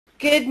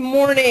Good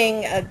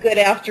morning, good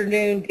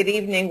afternoon, good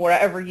evening,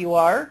 wherever you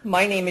are.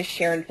 My name is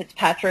Sharon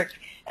Fitzpatrick,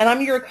 and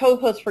I'm your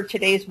co-host for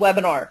today's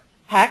webinar,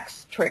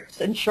 Hacks, Tricks,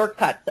 and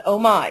Shortcuts, oh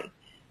my.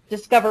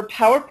 Discover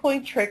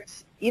PowerPoint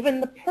tricks even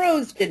the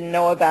pros didn't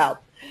know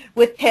about.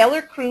 With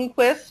Taylor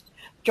Croonquist,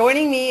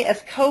 joining me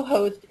as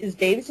co-host is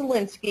Dave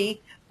Zielinski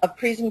of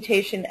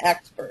Presentation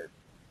Expert.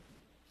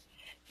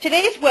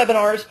 Today's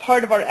webinar is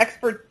part of our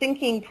Expert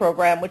Thinking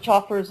program, which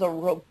offers a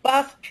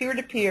robust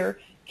peer-to-peer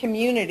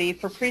community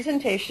for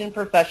presentation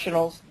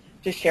professionals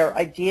to share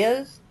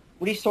ideas,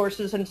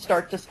 resources, and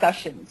start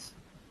discussions.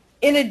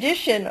 In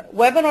addition,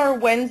 Webinar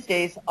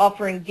Wednesdays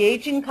offer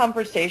engaging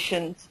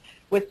conversations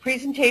with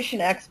presentation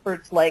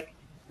experts like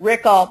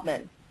Rick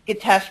Altman,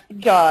 Gitesh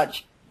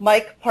Bajaj,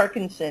 Mike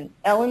Parkinson,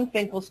 Ellen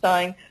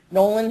Finkelstein,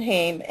 Nolan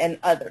Haim, and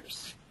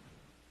others.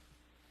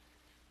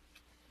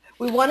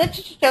 We wanted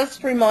to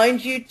just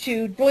remind you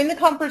to join the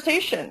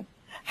conversation.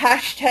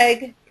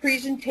 Hashtag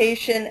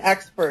Presentation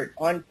Expert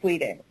on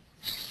tweeting.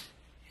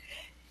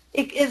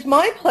 It is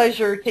my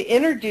pleasure to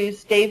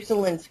introduce Dave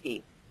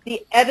Zielinski,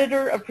 the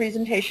editor of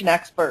Presentation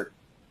Expert.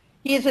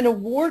 He is an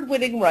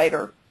award-winning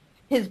writer.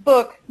 His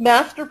book,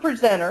 Master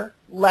Presenter,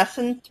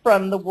 Lessons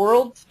from the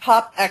World's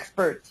Top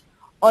Experts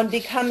on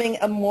Becoming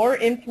a More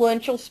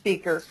Influential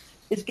Speaker,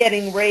 is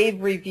getting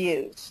rave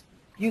reviews.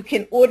 You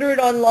can order it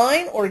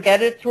online or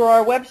get it through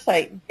our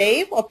website.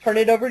 Dave, I'll turn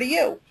it over to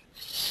you.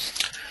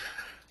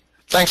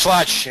 Thanks a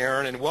lot,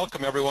 Sharon, and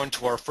welcome everyone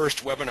to our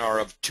first webinar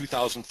of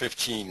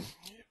 2015.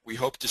 We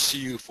hope to see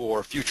you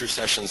for future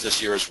sessions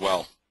this year as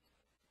well.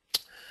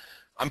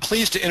 I'm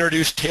pleased to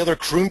introduce Taylor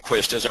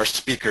Croonquist as our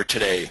speaker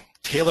today.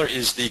 Taylor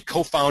is the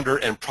co-founder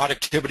and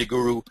productivity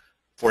guru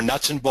for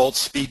Nuts and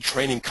Bolts Speed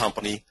Training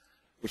Company,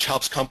 which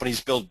helps companies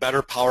build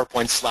better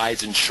PowerPoint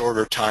slides in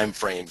shorter time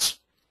frames.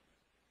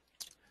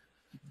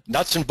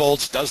 Nuts and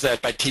Bolts does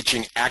that by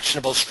teaching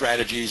actionable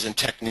strategies and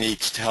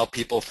techniques to help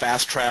people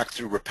fast-track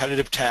through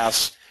repetitive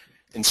tasks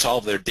and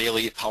solve their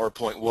daily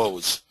PowerPoint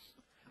woes.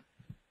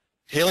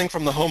 Hailing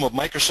from the home of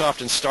Microsoft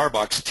and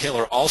Starbucks,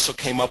 Taylor also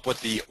came up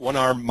with the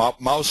one-arm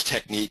mouse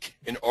technique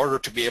in order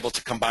to be able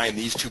to combine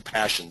these two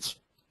passions,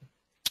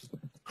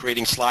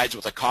 creating slides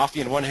with a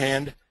coffee in one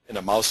hand and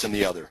a mouse in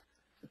the other.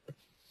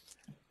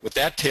 With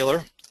that,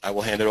 Taylor, I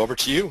will hand it over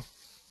to you.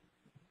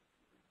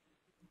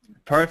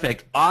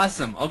 Perfect.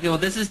 Awesome. Okay, well,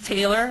 this is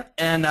Taylor,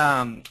 and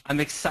I'm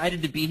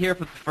excited to be here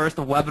for the first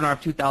webinar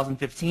of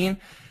 2015.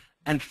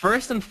 And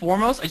first and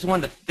foremost, I just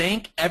wanted to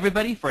thank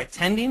everybody for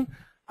attending.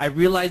 I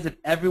realize that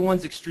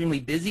everyone's extremely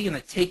busy and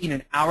that taking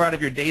an hour out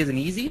of your day isn't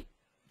easy.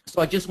 So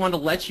I just wanted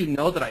to let you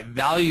know that I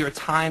value your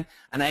time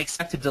and I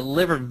expect to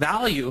deliver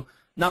value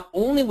not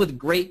only with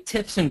great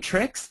tips and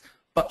tricks,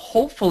 but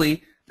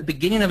hopefully the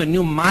beginning of a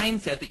new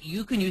mindset that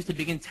you can use to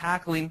begin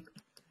tackling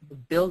the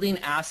building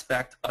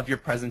aspect of your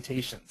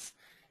presentations.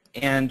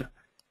 And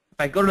if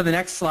I go to the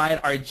next slide,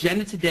 our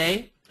agenda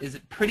today is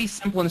pretty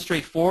simple and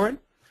straightforward.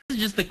 This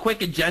is just a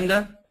quick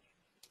agenda.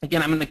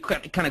 Again, I'm going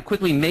to kind of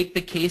quickly make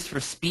the case for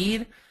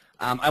speed.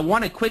 I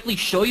want to quickly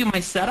show you my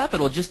setup.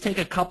 It'll just take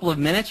a couple of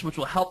minutes, which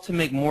will help to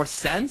make more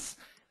sense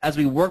as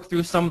we work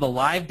through some of the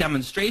live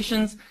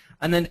demonstrations.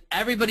 And then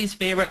everybody's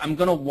favorite, I'm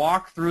going to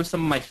walk through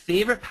some of my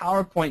favorite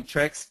PowerPoint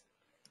tricks.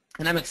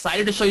 And I'm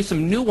excited to show you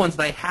some new ones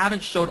that I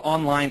haven't showed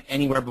online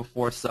anywhere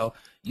before, so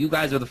you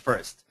guys are the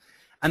first.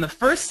 And the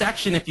first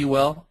section, if you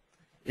will,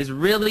 is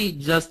really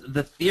just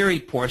the theory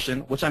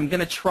portion, which I'm going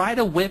to try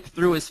to whip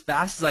through as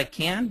fast as I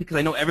can because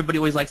I know everybody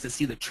always likes to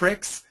see the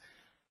tricks.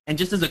 And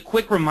just as a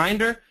quick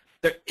reminder,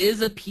 there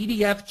is a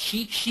PDF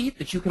cheat sheet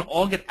that you can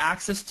all get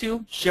access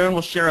to. Sharon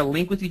will share a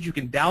link with you. You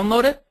can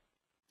download it.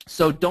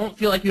 So don't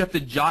feel like you have to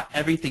jot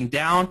everything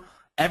down.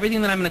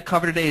 Everything that I'm going to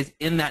cover today is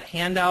in that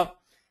handout.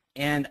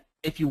 And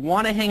if you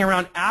want to hang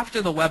around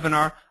after the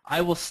webinar,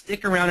 I will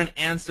stick around and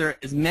answer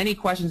as many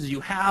questions as you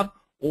have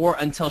or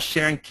until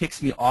Sharon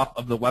kicks me off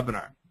of the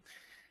webinar.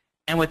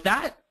 And with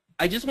that,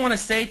 I just want to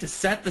say to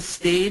set the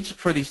stage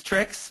for these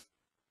tricks,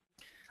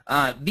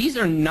 these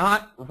are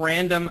not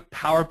random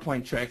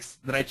PowerPoint tricks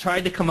that I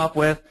tried to come up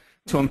with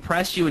to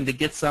impress you and to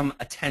get some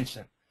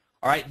attention.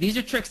 All right, these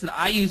are tricks that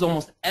I use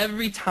almost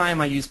every time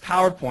I use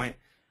PowerPoint.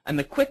 And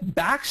the quick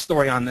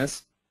backstory on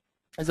this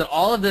is that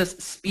all of this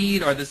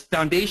speed or this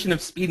foundation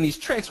of speed and these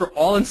tricks were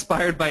all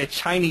inspired by a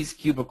Chinese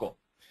cubicle.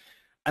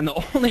 And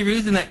the only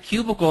reason that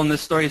cubicle in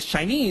this story is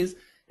Chinese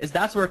is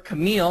that's where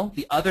Camille,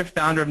 the other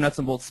founder of Nuts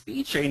and Bolts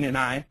Speed Training, and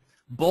I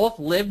both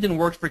lived and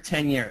worked for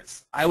 10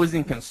 years. I was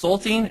in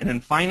consulting and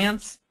in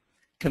finance.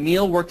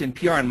 Camille worked in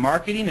PR and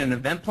marketing and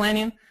event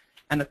planning.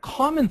 And the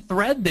common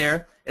thread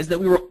there is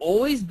that we were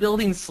always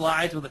building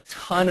slides with a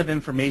ton of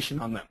information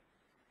on them.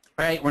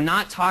 All right? We're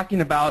not talking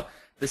about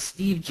the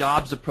Steve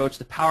Jobs approach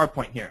to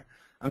PowerPoint here.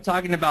 I'm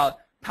talking about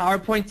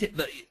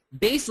PowerPoint,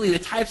 basically the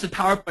types of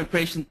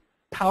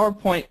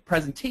PowerPoint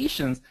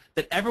presentations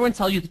that everyone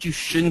tells you that you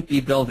shouldn't be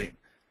building,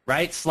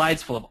 right?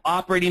 Slides full of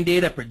operating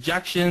data,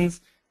 projections,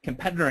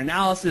 competitor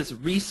analysis,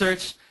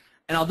 research.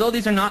 And although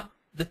these are not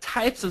the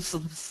types of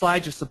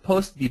slides you're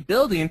supposed to be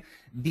building,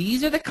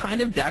 these are the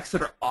kind of decks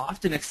that are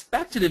often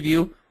expected of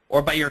you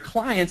or by your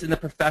clients in the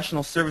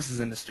professional services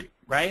industry,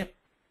 right?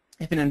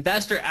 If an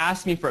investor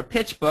asks me for a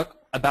pitch book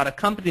about a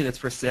company that's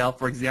for sale,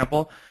 for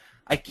example,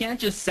 I can't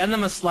just send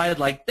them a slide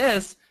like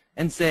this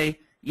and say,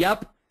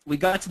 yep, we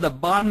got to the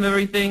bottom of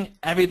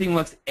everything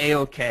looks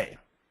A-okay,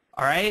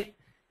 all right?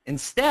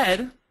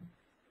 Instead,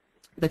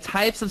 the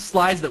types of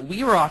slides that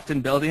we were often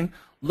building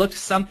looked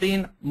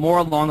something more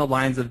along the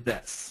lines of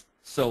this.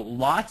 So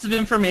lots of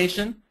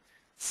information.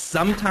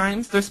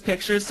 Sometimes there's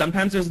pictures,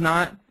 sometimes there's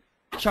not.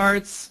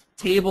 Charts,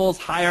 tables,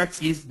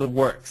 hierarchies, the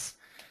works.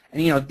 And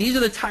these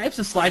are the types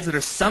of slides that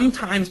are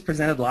sometimes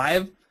presented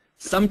live,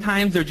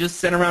 sometimes they're just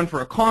sent around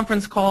for a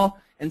conference call,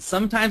 and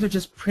sometimes they're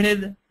just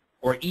printed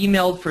or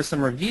emailed for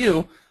some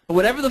review. But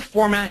whatever the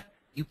format,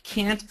 you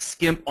can't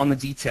skimp on the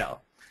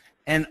detail.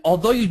 And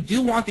although you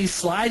do want these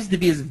slides to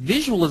be as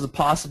visual as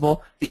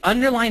possible, the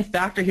underlying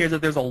factor here is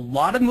that there's a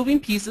lot of moving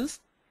pieces,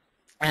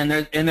 and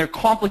they're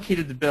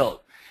complicated to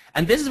build.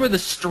 And this is where the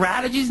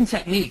strategies and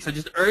techniques, I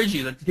just urge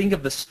you to think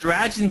of the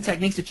strategies and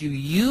techniques that you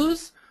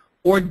use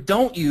or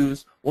don't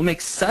use will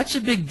make such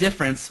a big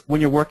difference when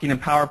you're working in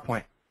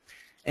PowerPoint.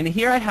 And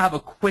here I have a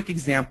quick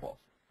example.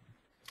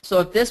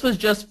 So if this was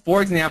just,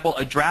 for example,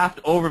 a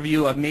draft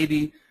overview of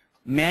maybe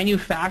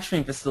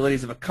manufacturing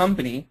facilities of a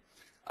company,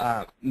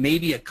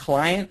 maybe a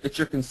client that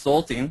you're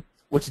consulting,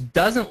 which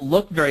doesn't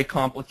look very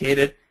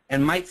complicated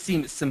and might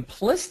seem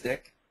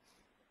simplistic,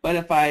 but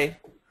if I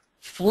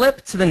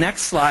flip to the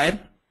next slide,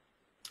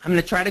 I'm going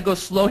to try to go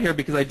slow here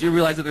because I do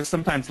realize that there's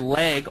sometimes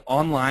lag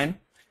online.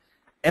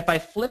 If I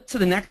flip to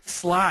the next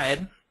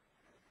slide,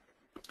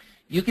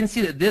 you can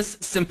see that this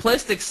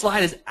simplistic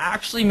slide is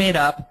actually made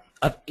up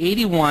of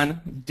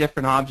 81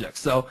 different objects.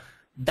 So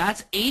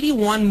that's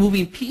 81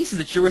 moving pieces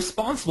that you're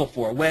responsible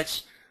for,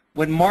 which,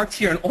 when marked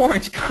here in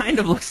orange, kind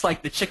of looks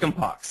like the chicken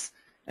pox.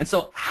 And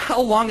so how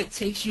long it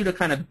takes you to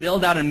kind of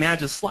build out and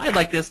manage a slide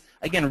like this,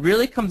 again,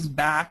 really comes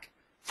back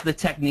to the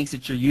techniques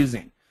that you're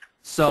using.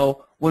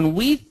 So when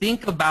we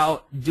think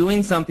about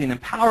doing something in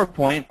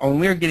PowerPoint, or when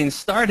we're getting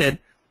started,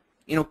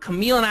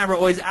 Camille and I were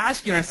always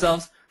asking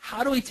ourselves,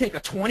 how do we take a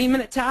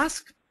 20-minute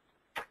task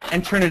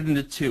and turn it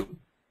into 2?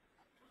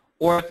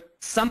 Or if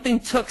something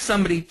took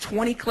somebody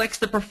 20 clicks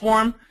to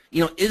perform,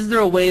 is there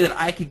a way that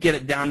I could get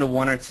it down to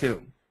 1 or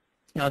 2?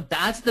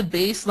 That's the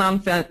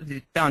baseline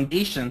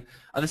foundation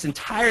of this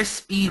entire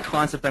speed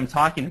concept I'm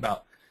talking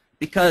about.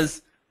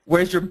 Because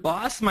whereas your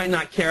boss might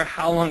not care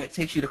how long it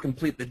takes you to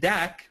complete the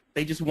deck,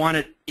 they just want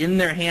it in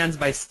their hands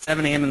by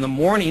 7 a.m. in the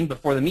morning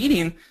before the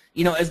meeting,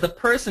 as the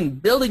person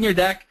building your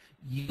deck,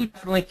 you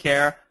definitely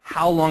care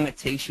how long it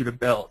takes you to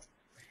build.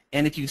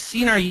 And if you've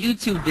seen our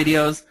YouTube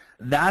videos,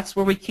 that's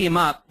where we came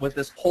up with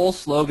this whole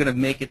slogan of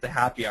make it the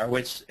happy hour,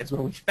 which is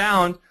where we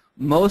found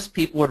most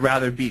people would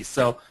rather be.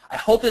 So I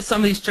hope that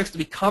some of these tricks that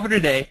we covered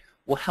today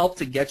will help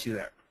to get you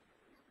there.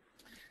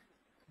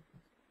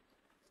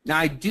 Now,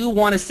 I do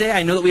want to say,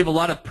 I know that we have a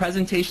lot of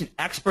presentation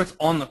experts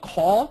on the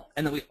call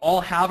and that we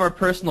all have our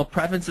personal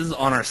preferences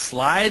on our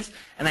slides,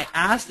 and I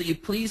ask that you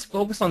please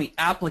focus on the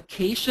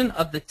application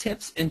of the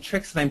tips and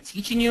tricks that I'm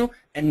teaching you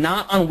and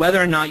not on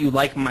whether or not you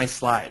like my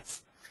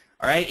slides.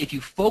 All right? If you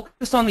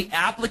focus on the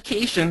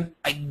application,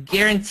 I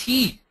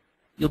guarantee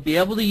you'll be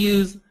able to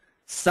use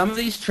some of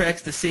these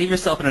tricks to save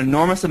yourself an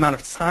enormous amount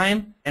of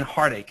time and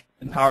heartache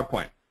in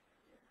PowerPoint.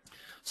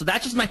 So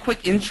that's just my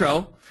quick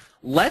intro.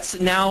 Let's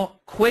now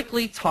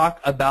quickly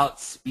talk about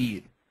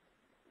speed.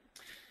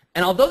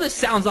 And although this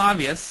sounds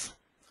obvious,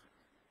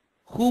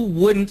 who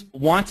wouldn't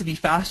want to be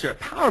faster at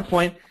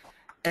PowerPoint?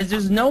 As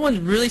there's no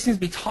one really seems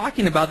to be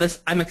talking about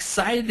this, I'm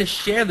excited to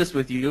share this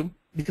with you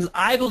because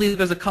I believe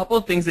there's a couple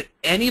of things that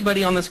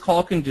anybody on this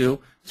call can do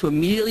to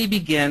immediately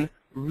begin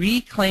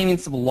reclaiming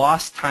some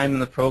lost time in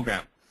the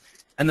program.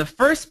 And the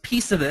first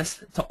piece of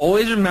this to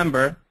always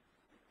remember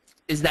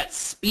is that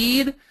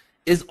speed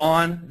is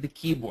on the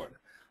keyboard.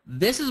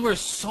 This is where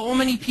so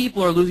many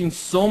people are losing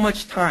so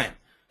much time.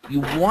 You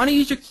want to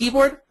use your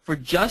keyboard for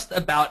just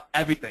about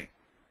everything.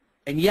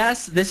 And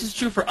yes, this is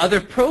true for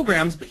other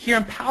programs, but here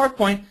in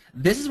PowerPoint,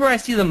 this is where I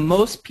see the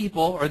most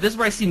people, or this is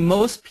where I see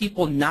most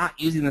people not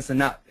using this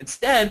enough.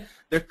 Instead,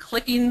 they're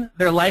clicking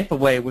their life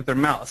away with their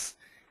mouse.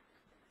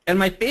 And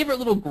my favorite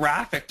little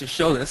graphic to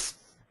show this,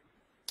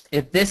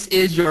 if this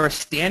is your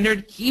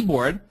standard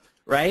keyboard,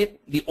 right,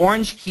 the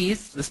orange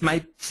keys, this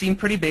might seem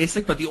pretty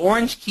basic, but the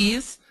orange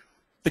keys,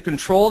 the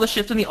Control, the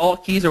Shift, and the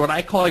Alt keys are what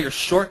I call your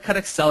shortcut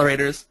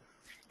accelerators,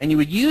 and you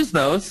would use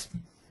those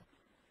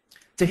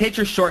to hit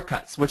your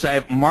shortcuts, which I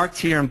have marked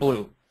here in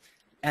blue.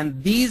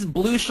 And these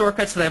blue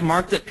shortcuts that I've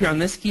marked up here on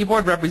this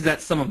keyboard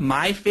represent some of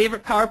my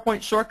favorite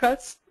PowerPoint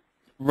shortcuts,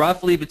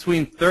 roughly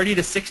between 30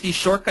 to 60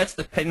 shortcuts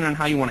depending on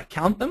how you want to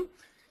count them.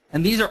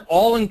 And these are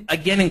all,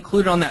 again,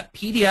 included on that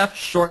PDF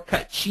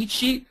shortcut cheat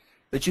sheet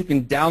that you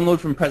can download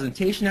from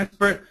Presentation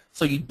Expert,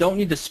 so you don't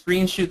need to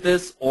screenshot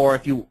this, or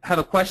if you have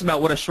a question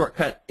about what a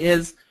shortcut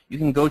is, you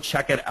can go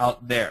check it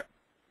out there.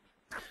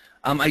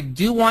 I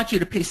do want you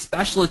to pay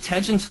special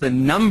attention to the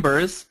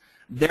numbers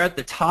there at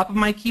the top of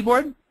my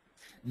keyboard.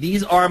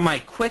 These are my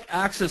quick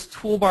access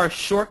toolbar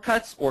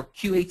shortcuts, or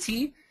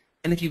QAT,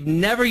 And if you've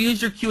never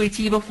used your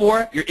QAT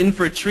before, you're in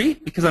for a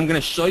treat because I'm going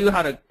to show you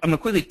how to, I'm going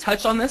to quickly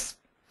touch on this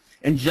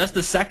in just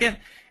a second.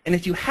 And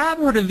if you have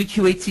heard of the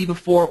QAT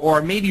before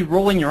or maybe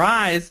rolling your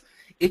eyes,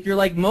 if you're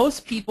like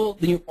most people,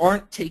 then you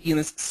aren't taking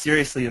this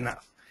seriously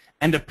enough.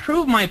 And to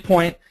prove my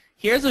point,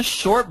 here's a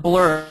short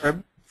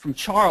blurb from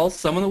Charles,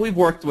 someone that we've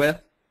worked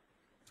with,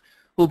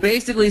 who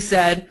basically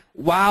said,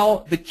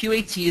 wow, the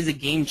QAT is a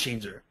game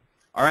changer.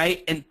 All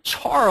right? And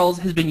Charles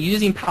has been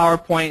using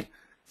PowerPoint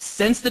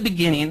since the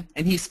beginning,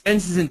 and he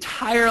spends his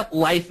entire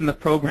life in the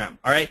program.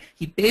 All right?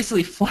 He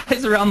basically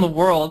flies around the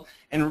world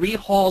and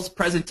rehauls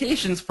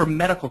presentations for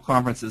medical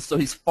conferences, so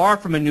he's far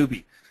from a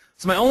newbie.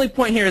 So my only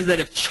point here is that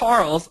if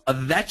Charles, a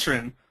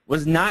veteran,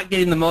 was not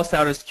getting the most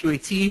out of his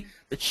QAT,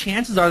 the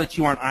chances are that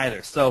you aren't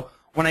either. So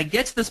when I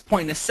get to this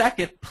point in a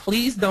second,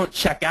 please don't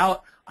check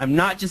out. I'm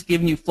not just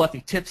giving you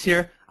fluffy tips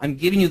here. I'm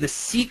giving you the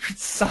secret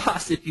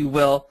sauce, if you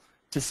will,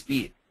 to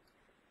speed.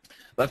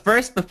 But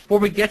first, before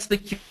we get to the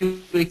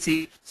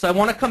QAT, so I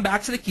want to come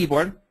back to the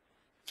keyboard.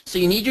 So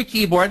you need your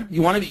keyboard.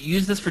 You want to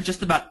use this for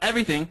just about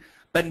everything.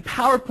 But in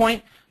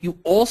PowerPoint, you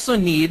also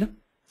need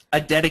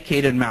a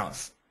dedicated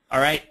mouse.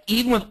 All right?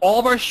 Even with all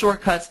of our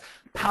shortcuts,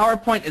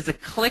 PowerPoint is a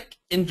click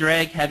and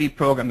drag heavy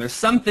program. There's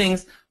some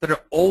things that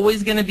are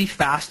always going to be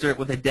faster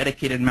with a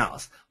dedicated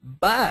mouse.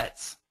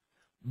 But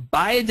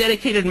by a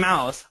dedicated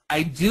mouse,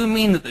 I do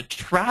mean that the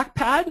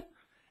trackpad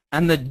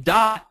and the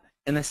dot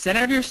in the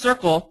center of your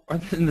circle or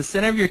in the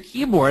center of your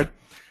keyboard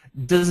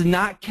does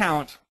not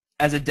count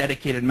as a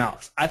dedicated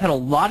mouse. I've had a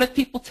lot of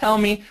people tell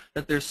me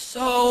that they're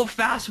so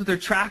fast with their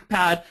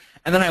trackpad,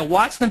 and then I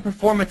watch them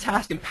perform a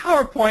task in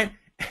PowerPoint,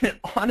 and it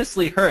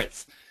honestly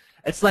hurts.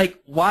 It's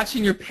like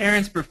watching your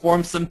parents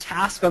perform some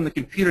task on the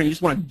computer and you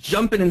just want to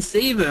jump in and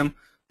save them,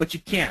 but you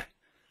can't.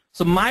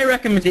 So my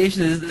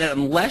recommendation is that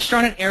unless you're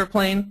on an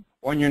airplane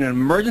or you're in an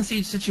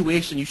emergency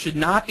situation, you should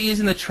not be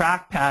using the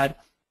trackpad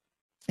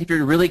if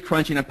you're really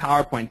crunching a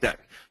PowerPoint deck.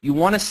 You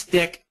want to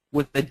stick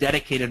with the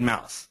dedicated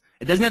mouse.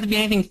 It doesn't have to be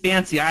anything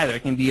fancy either.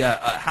 It can be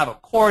have a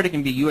cord, it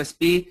can be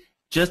USB,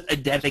 just a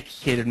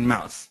dedicated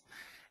mouse.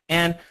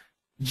 And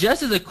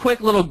just as a quick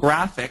little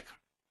graphic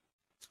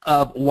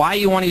of why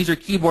you want to use your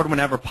keyboard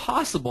whenever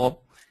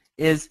possible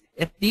is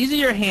if these are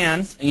your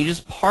hands and you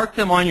just park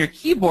them on your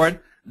keyboard,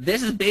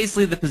 this is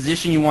basically the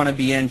position you want to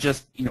be in,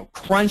 just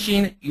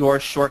crunching your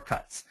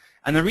shortcuts.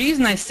 And the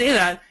reason I say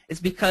that is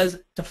because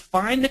to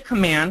find a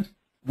command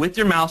with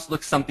your mouse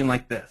looks something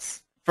like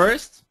this.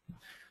 First,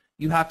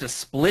 you have to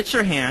split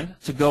your hand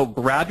to go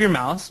grab your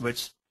mouse,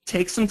 which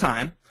takes some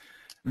time.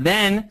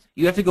 Then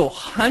you have to go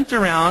hunt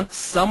around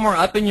somewhere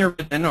up in your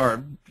ribbon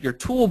or your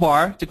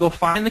toolbar to go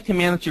find the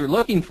command that you're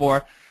looking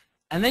for.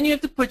 And then you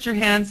have to put your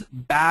hands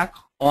back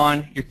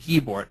on your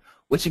keyboard,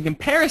 which in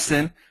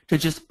comparison to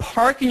just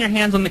parking your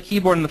hands on the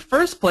keyboard in the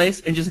first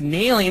place and just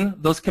nailing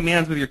those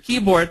commands with your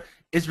keyboard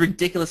is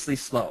ridiculously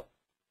slow.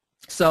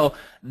 So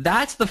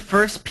that's the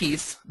first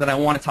piece that I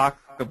want to talk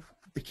about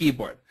the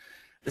keyboard.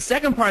 The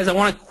second part is I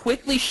want to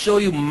quickly show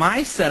you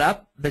my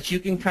setup that you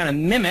can kind of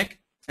mimic,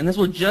 and this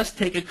will just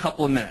take a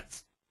couple of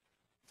minutes.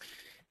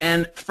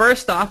 And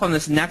first off on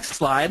this next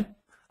slide,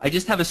 I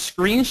just have a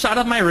screenshot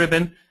of my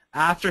ribbon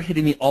after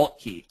hitting the Alt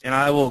key. And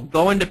I will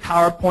go into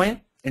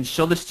PowerPoint and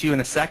show this to you in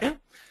a second.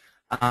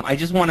 I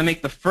just want to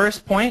make the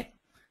first point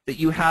that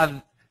you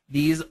have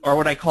these are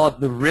what I call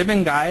the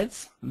ribbon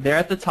guides there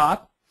at the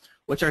top,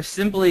 which are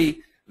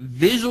simply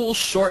visual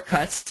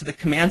shortcuts to the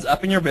commands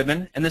up in your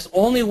ribbon. And this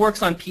only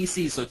works on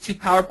PC, so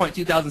PowerPoint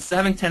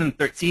 2007, 10, and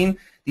 13.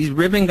 These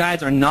ribbon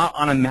guides are not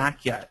on a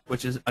Mac yet,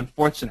 which is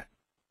unfortunate.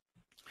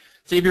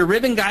 So you have your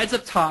ribbon guides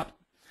up top,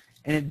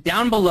 and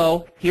down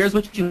below, here's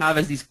what you have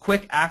as these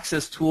quick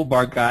access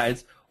toolbar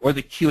guides or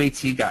the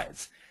QAT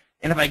guides.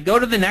 And if I go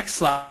to the next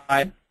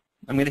slide,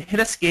 I'm going to hit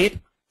escape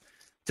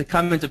to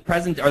come into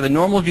the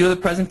normal view of the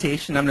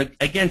presentation. I'm going to,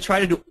 again, try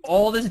to do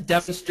all this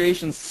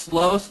demonstration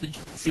slow so that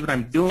you can see what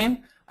I'm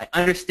doing. I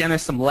understand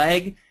there's some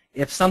lag.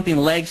 If something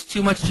lags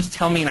too much, just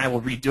tell me and I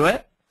will redo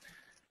it.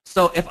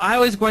 So if I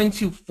was going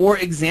to, for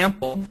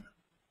example,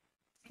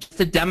 just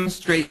to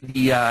demonstrate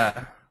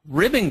the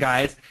ribbon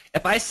guides,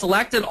 if I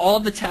selected all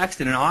of the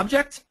text in an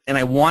object and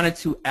I wanted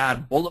to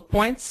add bullet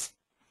points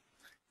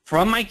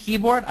from my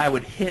keyboard, I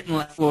would hit and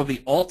let go of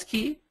the Alt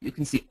key. You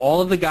can see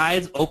all of the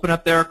guides open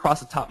up there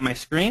across the top of my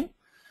screen.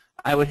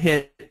 I would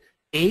hit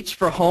H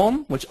for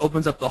Home, which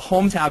opens up the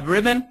Home tab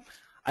ribbon.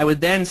 I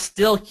would then,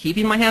 still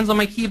keeping my hands on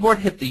my keyboard,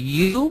 hit the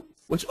U,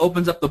 which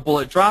opens up the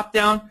bullet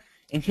drop-down.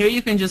 And here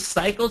you can just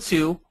cycle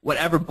to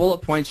whatever bullet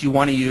points you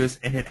want to use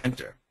and hit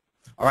Enter.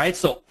 All right,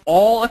 so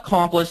all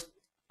accomplished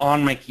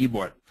on my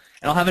keyboard.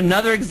 And I'll have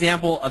another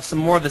example of some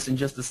more of this in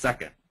just a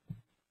second.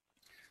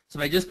 So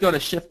if I just go to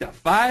Shift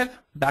F5,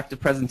 back to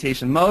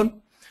presentation mode.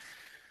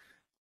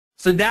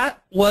 So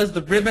that was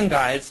the ribbon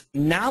guides.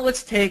 Now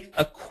let's take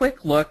a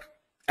quick look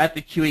at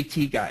the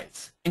QAT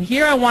guides. And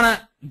here I want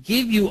to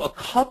give you a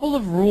couple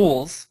of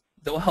rules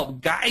that will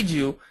help guide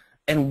you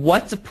and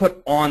what to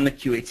put on the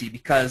QAT,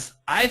 because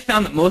I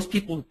found that most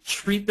people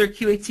treat their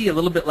QAT a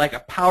little bit like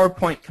a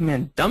PowerPoint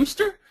command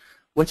dumpster,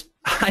 which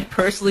I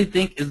personally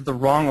think is the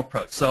wrong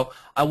approach. So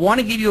I want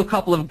to give you a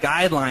couple of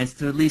guidelines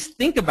to at least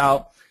think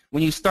about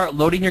when you start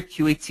loading your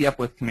QAT up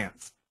with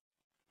commands.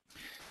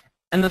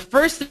 And the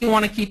first thing you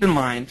want to keep in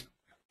mind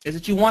is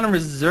that you want to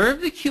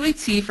reserve the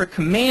QAT for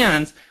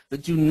commands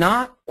that do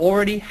not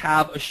already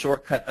have a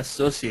shortcut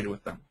associated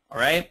with them, all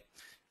right?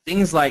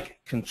 Things like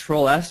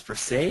Control-S for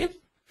save,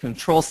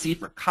 Control-C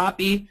for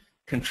copy,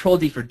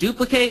 Control-D for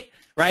duplicate,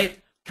 right?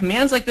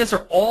 Commands like this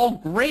are all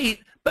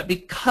great, but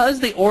because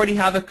they already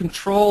have a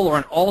Control or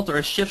an Alt or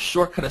a Shift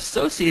shortcut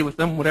associated with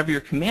them, whatever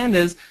your command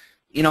is,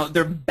 you know,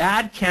 they're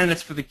bad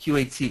candidates for the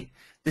QAT.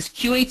 This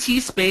QAT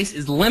space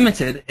is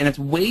limited, and it's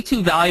way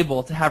too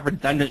valuable to have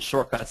redundant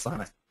shortcuts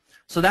on it.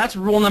 So that's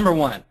rule number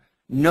one.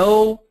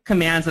 No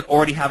commands that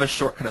already have a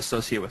shortcut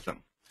associated with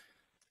them.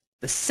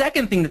 The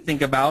second thing to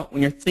think about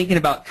when you're thinking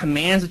about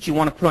commands that you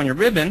want to put on your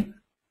ribbon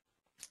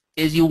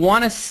is you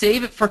want to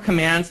save it for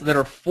commands that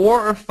are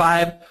 4 or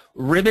 5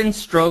 ribbon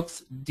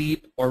strokes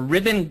deep or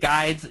ribbon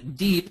guides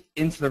deep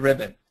into the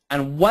ribbon.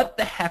 And what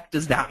the heck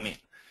does that mean?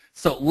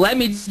 So let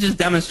me just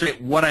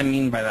demonstrate what I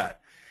mean by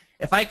that.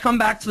 If I come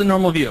back to the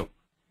normal view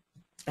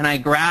and I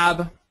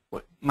grab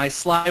my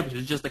slide, which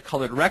is just a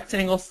colored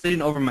rectangle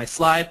sitting over my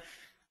slide,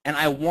 and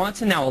I want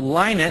to now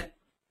align it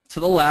to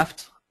the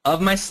left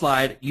of my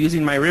slide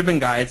using my ribbon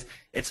guides,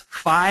 it's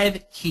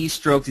 5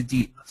 keystrokes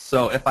deep.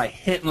 So if I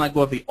hit and let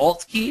go of the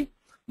Alt key,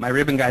 my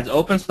ribbon guides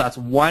open, so that's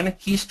 1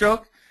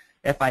 keystroke.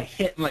 If I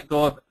hit and let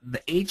go of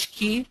the H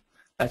key,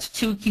 that's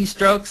 2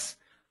 keystrokes.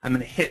 I'm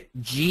going to hit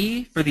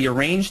G for the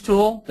Arrange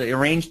tool. The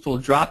Arrange tool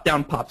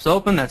drop-down pops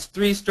open, that's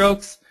 3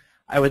 strokes.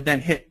 I would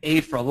then hit A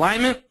for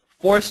alignment,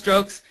 4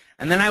 strokes,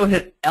 and then I would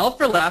hit L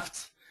for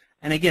left,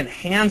 and again,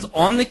 hands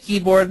on the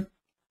keyboard,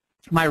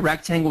 my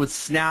rectangle would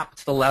snap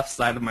to the left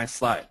side of my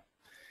slide.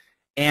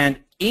 And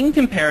in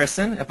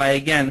comparison, if I,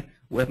 again,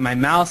 with my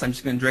mouse, I'm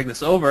just going to drag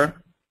this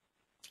over,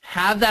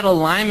 have that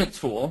alignment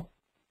tool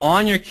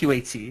on your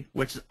QAT,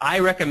 which I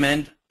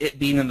recommend it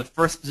being in the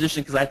first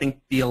position because I think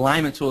the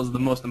alignment tool is the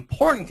most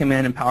important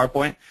command in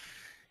PowerPoint.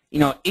 You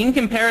know, in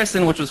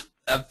comparison, which was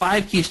 5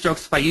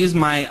 keystrokes, if I use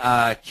my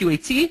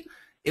QAT,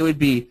 it would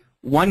be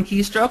 1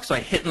 keystroke, so I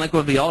hit and let go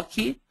of the Alt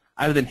key.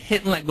 I would then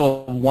hit and let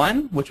go of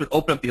 1, which would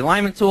open up the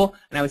alignment tool,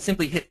 and I would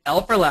simply hit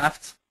L for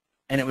left,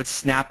 and it would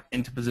snap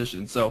into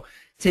position. So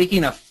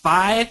taking a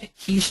 5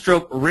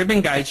 keystroke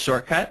ribbon guide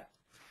shortcut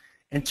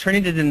and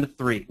turning it into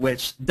 3,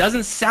 which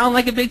doesn't sound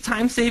like a big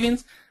time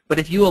savings, but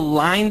if you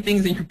align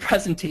things in your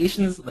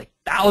presentations like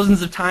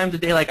thousands of times a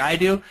day like I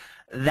do,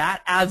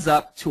 that adds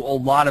up to a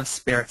lot of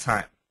spare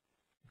time.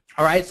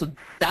 All right, so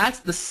that's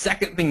the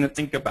second thing to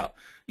think about.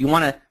 You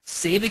want to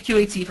save the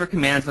QAT for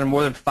commands that are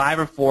more than 5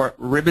 or 4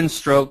 ribbon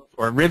stroke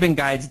or ribbon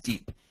guides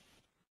deep.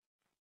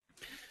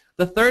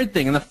 The third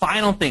thing and the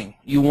final thing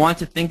you want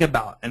to think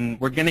about, and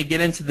we're going to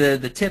get into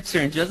the tips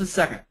here in just a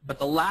second, but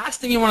the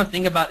last thing you want to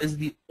think about is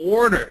the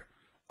order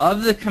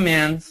of the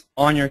commands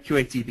on your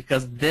QAT,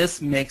 because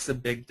this makes a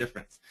big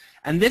difference.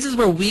 And this is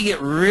where we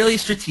get really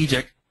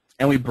strategic,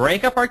 and we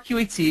break up our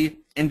QAT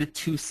into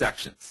 2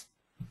 sections.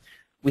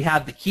 We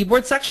have the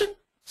keyboard section,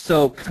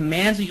 so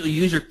commands that you'll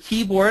use your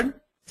keyboard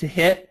to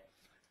hit,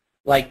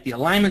 like the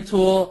alignment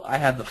tool. I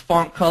have the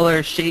font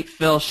color, shape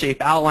fill,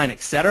 shape outline,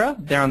 etc.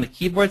 They're on the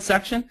keyboard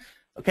section,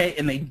 okay,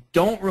 and they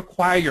don't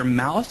require your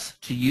mouse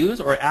to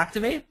use or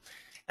activate.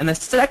 And the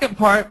second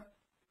part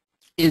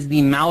is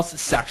the mouse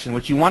section,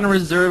 which you want to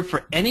reserve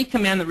for any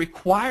command that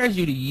requires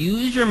you to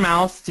use your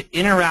mouse to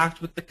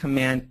interact with the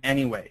command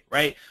anyway,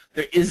 right?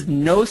 There is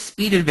no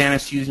speed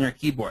advantage to using your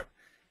keyboard.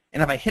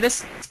 And if I hit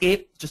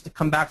escape, just to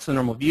come back to the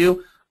normal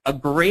view, a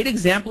great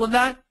example of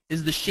that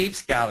is the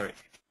shapes gallery,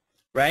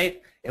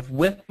 right? If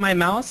with my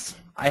mouse,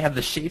 I have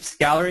the shapes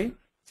gallery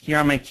here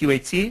on my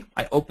QAT,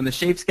 I open the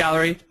shapes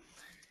gallery.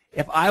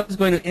 If I was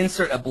going to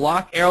insert a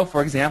block arrow,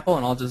 for example,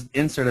 and I'll just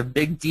insert a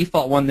big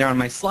default one there on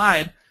my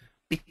slide,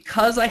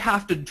 because I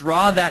have to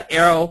draw that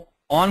arrow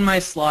on my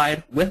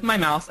slide with my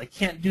mouse, I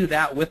can't do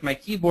that with my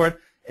keyboard.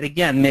 It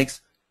again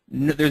makes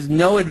there's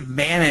no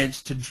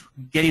advantage to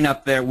getting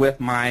up there with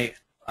my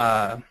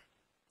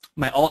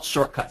my Alt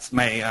shortcuts,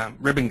 my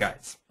ribbon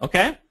guides.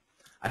 Okay?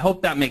 I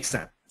hope that makes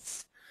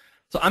sense.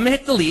 So I'm going to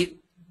hit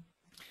delete,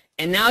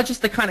 and now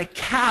just to kind of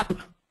cap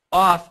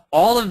off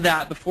all of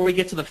that before we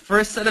get to the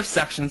first set of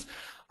sections,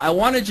 I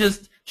want to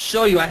just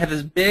show you I have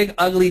this big,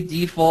 ugly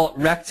default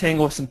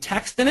rectangle with some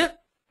text in it.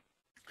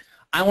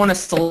 I want to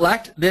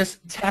select this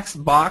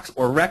text box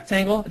or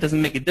rectangle. It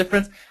doesn't make a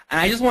difference. And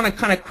I just want to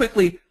kind of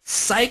quickly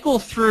cycle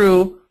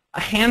through a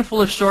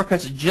handful of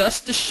shortcuts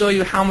just to show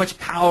you how much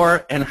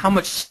power and how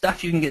much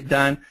stuff you can get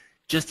done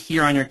just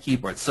here on your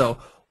keyboard. So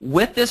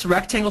with this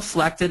rectangle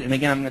selected, and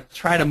again, I'm going to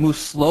try to move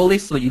slowly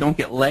so that you don't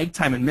get lag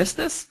time and miss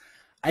this,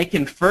 I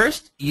can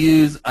first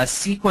use a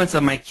sequence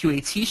of my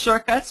QAT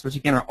shortcuts, which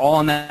again are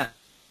all in that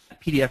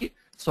PDF.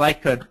 So I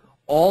could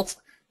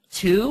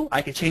Alt-2,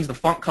 I could change the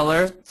font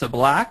color to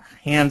black,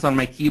 hands on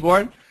my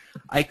keyboard.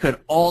 I could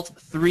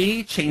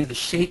Alt-3, change the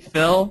shape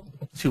fill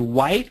to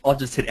white. I'll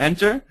just hit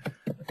Enter.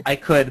 I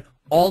could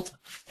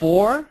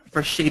Alt-4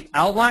 for shape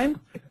outline.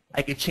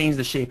 I could change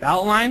the shape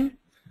outline.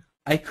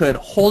 I could,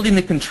 holding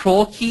the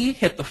control key,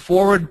 hit the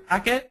forward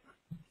bracket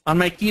on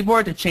my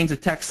keyboard to change the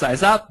text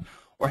size up,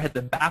 or hit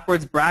the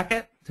backwards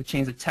bracket to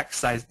change the text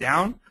size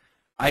down.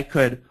 I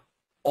could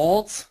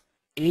Alt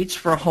H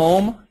for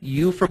home,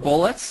 U for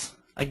bullets.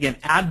 Again,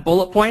 add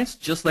bullet points,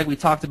 just like we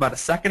talked about a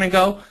second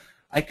ago.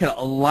 I could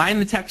align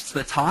the text to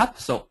the top,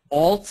 so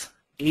Alt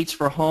H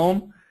for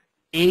home,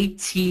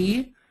 AT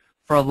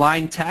for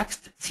align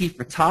text, T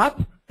for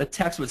top. The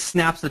text would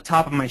snap to the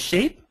top of my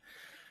shape.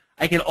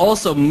 I could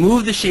also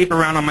move the shape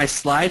around on my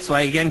slide, so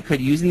I again could,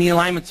 using the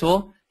alignment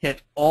tool,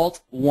 hit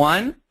Alt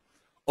 1,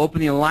 open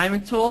the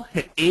alignment tool,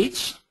 hit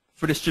H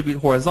for distribute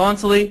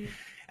horizontally,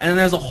 and then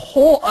there's a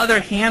whole other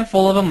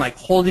handful of them, like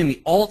holding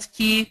the Alt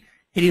key,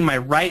 hitting my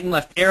right and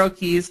left arrow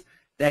keys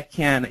that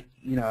can,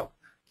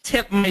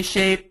 tip my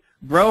shape,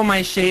 grow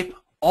my shape,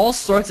 all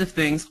sorts of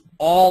things,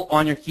 all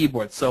on your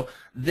keyboard. So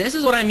this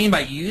is what I mean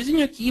by using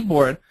your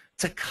keyboard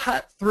to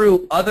cut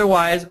through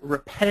otherwise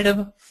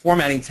repetitive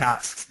formatting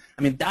tasks.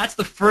 I mean, that's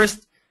the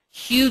first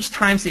huge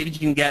time savings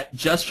you can get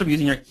just from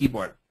using your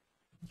keyboard.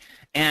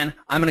 And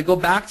I'm going to go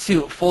back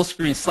to full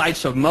screen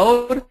slideshow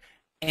mode,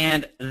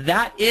 and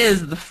that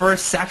is the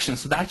first section.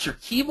 So that's your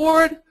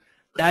keyboard,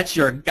 that's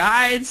your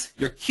guides,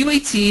 your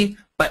QAT,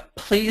 but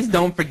please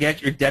don't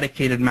forget your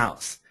dedicated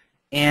mouse.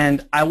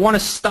 And I want to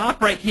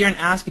stop right here and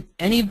ask if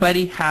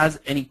anybody has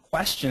any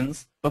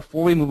questions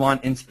before we move on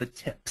into the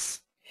tips.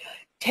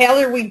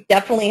 Taylor, we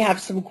definitely have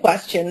some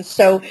questions.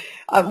 So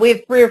we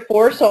have 3 or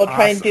 4, so I'll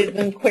try and do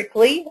them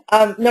quickly.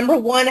 Number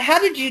 1, how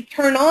did you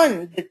turn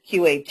on the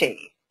QAT?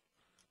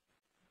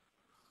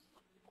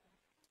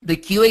 The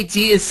QAT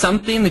is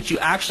something that you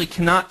actually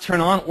cannot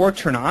turn on or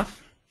turn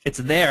off. It's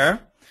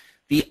there.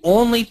 The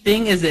only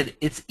thing is that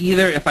it's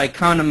either, if I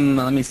come,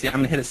 let me see, I'm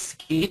going to hit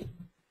escape.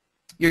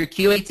 Your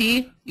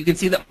QAT, you can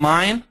see that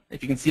mine,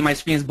 if you can see my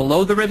screen, is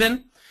below the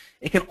ribbon.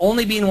 It can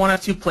only be in one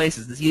of 2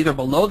 places. It's either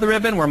below the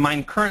ribbon, where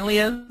mine currently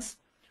is.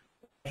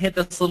 Hit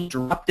this little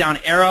drop-down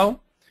arrow.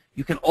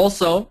 You can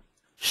also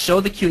show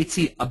the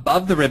QAT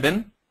above the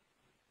ribbon.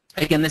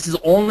 Again, this is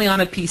only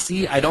on a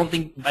PC. I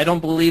don't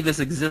believe this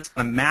exists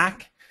on a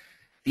Mac.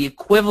 The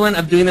equivalent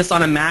of doing this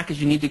on a Mac is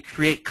you need to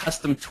create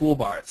custom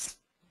toolbars.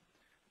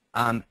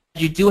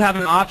 You do have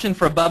an option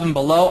for above and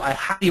below. I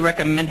highly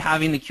recommend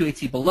having the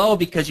QAT below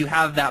because you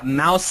have that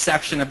mouse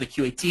section of the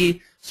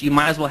QAT, so you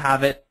might as well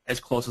have it as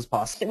close as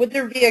possible. Would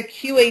there be a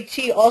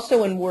QAT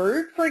also in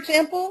Word, for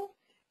example,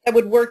 that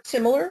would work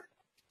similar?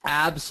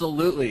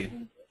 Absolutely.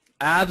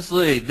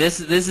 Absolutely. This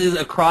is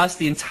across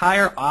the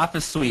entire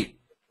Office suite.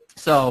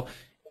 So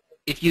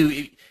if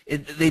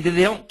they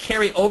don't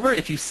carry over.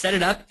 If you set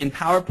it up in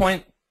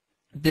PowerPoint,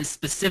 this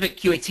specific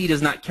QAT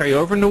does not carry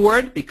over into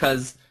Word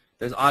because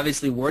there's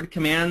obviously Word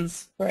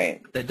commands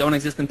that don't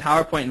exist in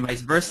PowerPoint and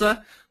vice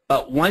versa.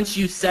 But once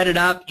you set it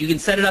up, you can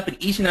set it up in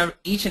each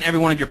and every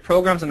one of your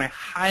programs, and I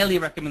highly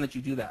recommend that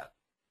you do that.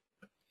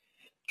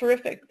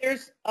 Terrific.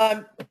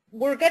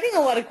 We're getting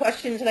a lot of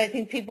questions, and I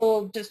think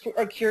people just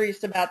are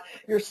curious about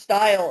your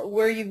style,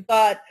 where you've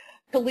got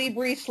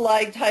Calibri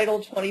slide title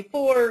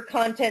 24,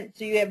 content,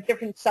 so you have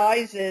different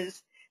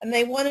sizes, and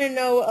they want to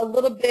know a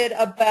little bit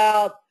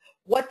about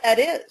what that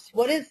is.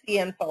 What is the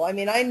info? I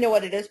mean, I know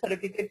what it is, but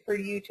it'd be good for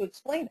you to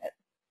explain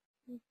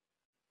it.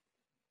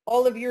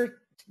 All of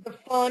the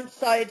font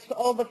size,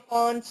 all the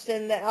fonts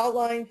and the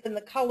outlines and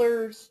the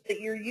colors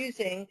that you're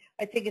using,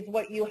 I think is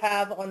what you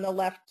have on the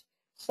left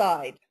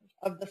side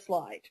of the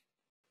slide.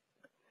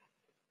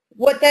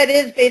 What that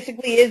is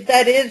basically is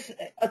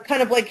a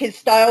kind of like his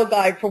style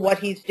guide for what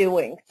he's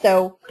doing.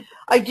 So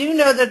I do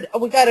know that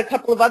we got a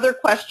couple of other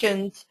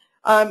questions.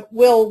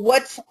 Will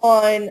what's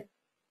on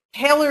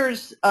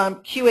Taylor's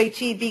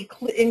QAT be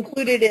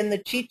included in the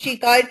cheat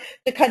sheet guide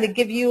to kind of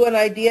give you an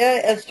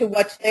idea as to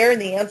what's there?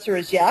 And the answer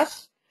is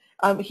yes.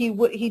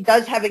 He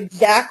does have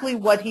exactly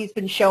what he's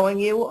been showing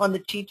you on the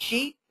cheat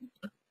sheet.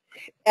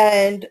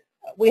 And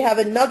we have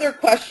another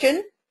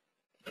question,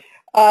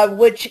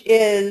 which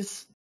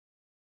is,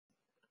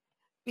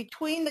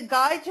 between the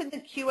guides and the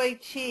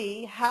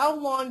QAT, how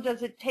long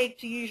does it take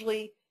to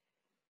usually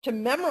to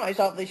memorize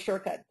all these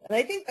shortcuts? And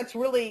I think that's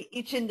really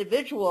each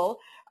individual.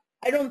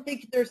 I don't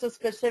think there's a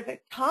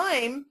specific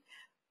time,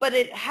 but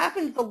it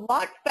happens a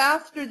lot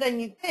faster than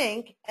you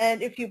think.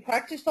 And if you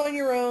practice on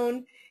your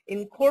own,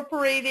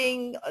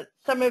 incorporating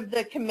some of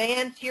the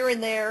commands here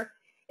and there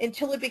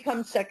until it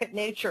becomes second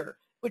nature,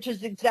 which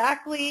is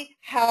exactly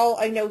how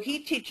I know he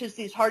teaches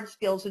these hard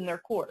skills in their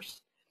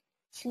course.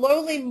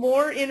 Slowly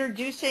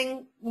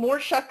introducing more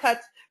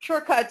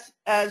shortcuts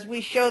as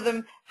we show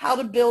them how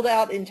to build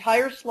out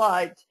entire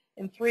slides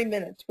in 3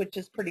 minutes, which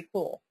is pretty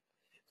cool.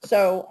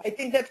 So I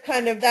think that's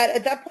kind of that.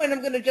 At that point,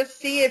 I'm going to just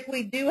see if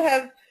we do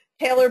have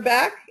Taylor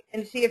back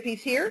and see if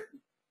he's here.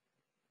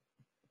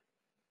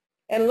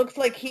 And it looks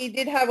like he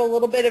did have a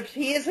little bit of,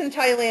 he is in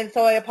Thailand,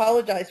 so I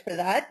apologize for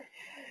that.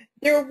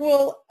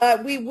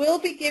 We will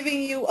be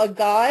giving you a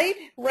guide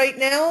right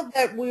now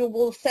that we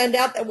will send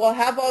out that will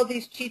have all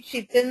these cheat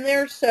sheets in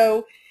there.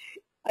 So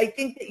I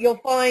think that you'll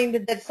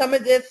find that some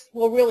of this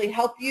will really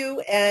help you,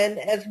 and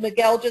as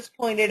Miguel just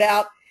pointed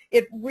out,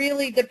 it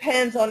really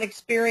depends on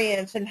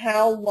experience and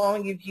how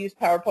long you've used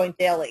PowerPoint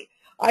daily.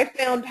 I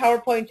found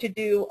PowerPoint to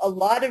do a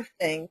lot of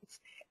things,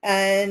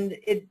 and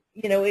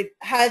it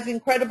has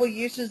incredible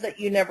uses that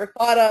you never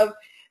thought of,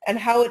 and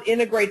how it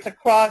integrates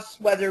across,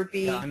 whether it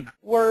be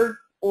Word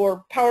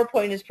or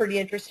PowerPoint, is pretty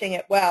interesting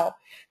as well.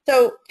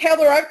 So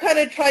Taylor, I've kind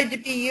of tried to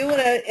be you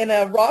in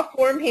a raw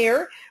form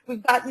here.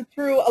 We've gotten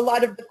through a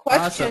lot of the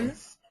questions,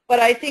 awesome. But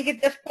I think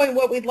at this point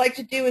what we'd like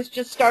to do is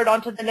just start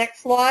on to the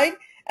next slide,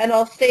 and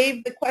I'll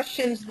save the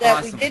questions that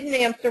awesome. We didn't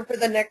answer for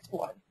the next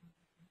one.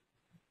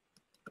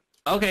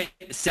 Okay,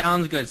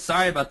 sounds good.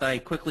 Sorry about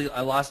that.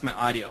 I lost my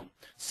audio.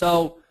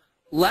 So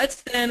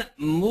let's then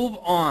move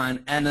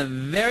on, and the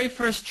very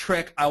first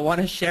trick I want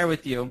to share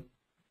with you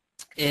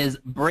is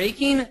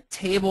breaking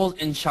tables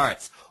and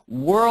charts,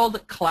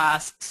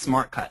 world-class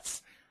smart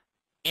cuts.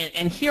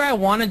 And here I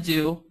want to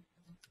do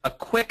a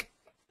quick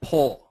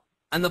poll.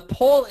 And the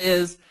poll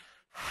is,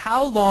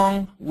 how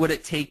long would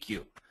it take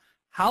you?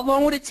 How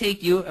long would it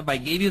take you if I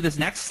gave you this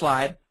next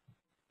slide,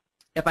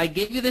 if I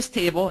gave you this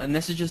table, and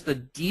this is just the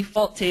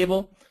default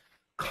table,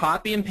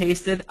 copy and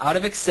pasted out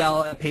of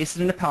Excel and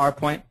pasted into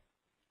PowerPoint,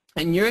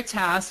 and your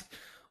task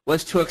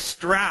was to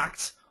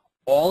extract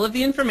all of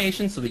the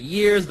information, so the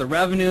years, the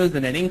revenues, the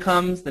net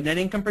incomes, the net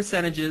income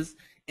percentages,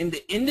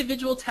 into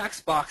individual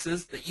text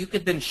boxes that you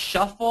could then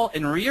shuffle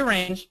and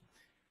rearrange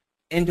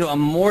into a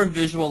more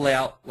visual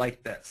layout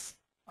like this.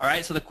 All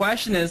right, so the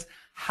question is,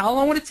 how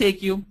long would it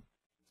take you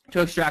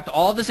to extract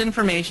all this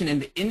information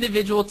into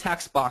individual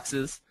text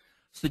boxes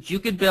so that you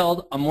could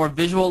build a more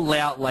visual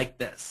layout like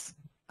this?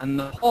 And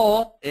the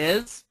poll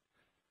is,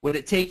 would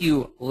it take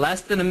you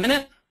less than a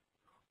minute,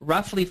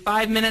 roughly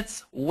 5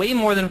 minutes, way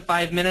more than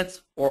 5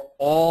 minutes, or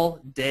all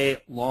day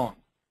long?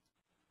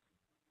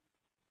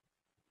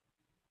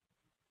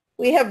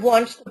 We have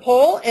launched the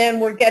poll, and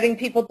we're getting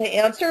people to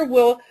answer.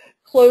 We'll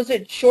close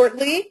it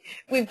shortly.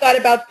 We've got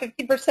about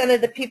 50%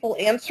 of the people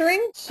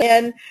answering.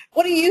 And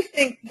what do you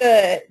think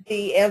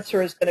the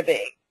answer is going to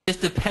be?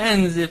 It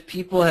depends if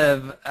people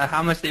have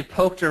how much they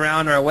poked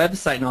around our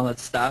website and all that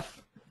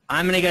stuff.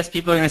 I'm going to guess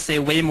people are going to say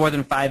way more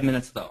than 5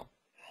 minutes, though.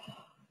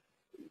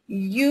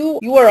 You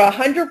are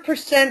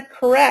 100%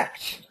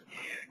 correct.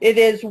 It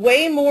is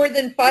way more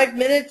than 5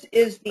 minutes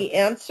is the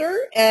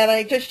answer, and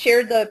I just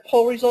shared the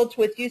poll results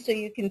with you so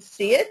you can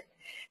see it.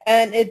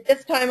 And at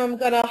this time, I'm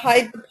going to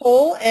hide the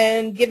poll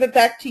and give it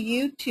back to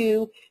you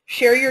to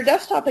share your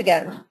desktop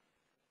again.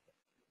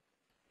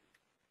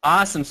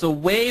 Awesome. So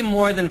way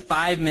more than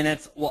 5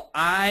 minutes. Well,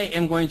 I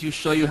am going to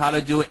show you how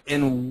to do it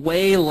in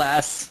way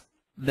less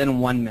than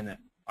 1 minute.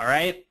 All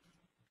right?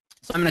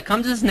 So I'm going to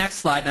come to this next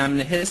slide, and I'm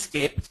going to hit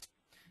Escape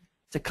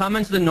to come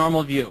into the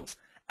normal view.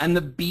 And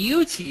the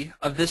beauty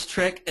of this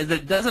trick is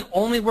that it doesn't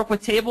only work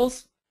with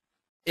tables,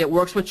 it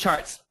works with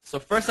charts. So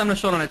first I'm going to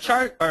show it on a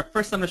chart, or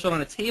first I'm going to show it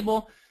on a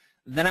table,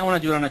 then I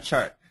want to do it on a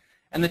chart.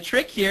 And the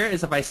trick here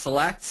is if I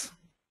select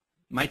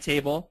my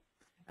table,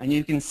 and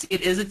you can see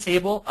it is a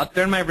table. Up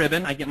there in my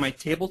ribbon, I get my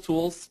table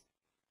tools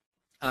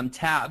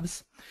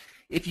tabs.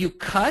 If you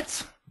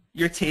cut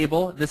your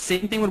table, the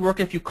same thing would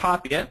work if you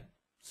copy it.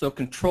 So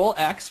Control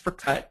X for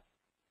cut.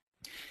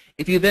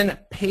 If you then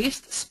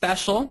paste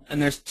special,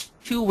 and there's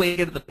two ways to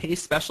get to the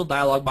paste special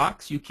dialog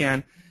box. You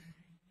can,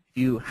 if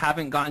you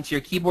haven't gotten to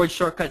your keyboard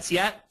shortcuts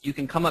yet, you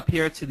can come up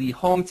here to the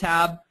Home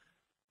tab,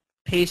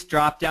 paste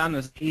drop down.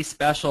 There's a paste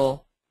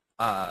special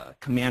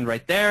command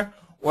right there.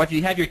 Or if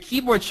you have your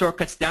keyboard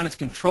shortcuts down, it's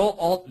Control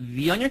Alt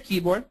V on your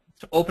keyboard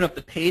to open up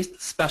the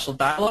paste special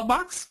dialog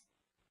box.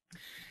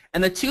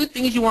 And the two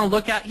things you want to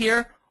look at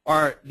here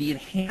are the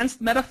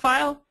enhanced meta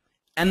file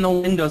and the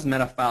Windows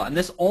meta file. And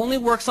this only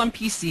works on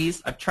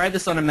PCs. I've tried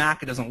this on a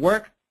Mac. It doesn't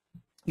work.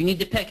 You need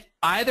to pick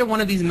either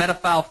one of these meta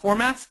file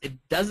formats. It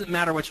doesn't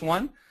matter which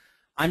one.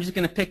 I'm just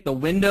going to pick the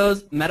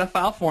Windows meta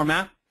file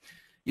format.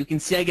 You can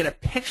see I get a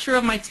picture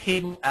of my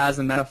table as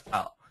a meta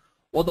file.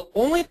 Well, the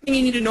only thing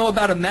you need to know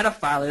about a meta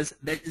file is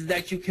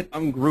that you can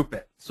ungroup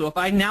it. So if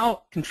I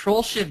now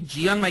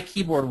Control-Shift-G on my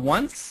keyboard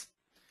once,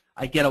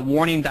 I get a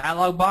warning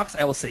dialog box.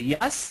 I will say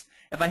yes.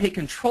 If I hit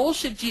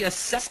Control-Shift-G a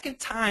second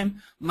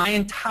time, my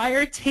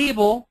entire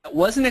table, that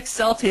was an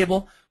Excel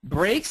table,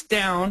 breaks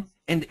down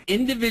into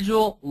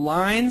individual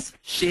lines,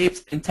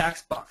 shapes, and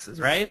text boxes,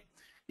 right?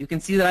 You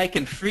can see that I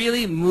can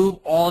freely move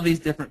all these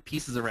different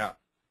pieces around.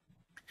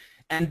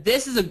 And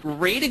this is a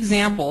great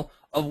example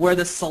of where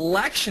the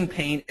selection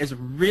pane is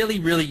really,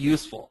 really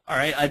useful. All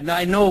right,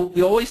 I know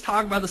we always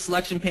talk about the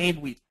selection pane,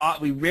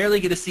 but we rarely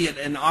get to see it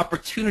an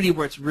opportunity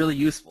where it's really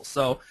useful.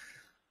 So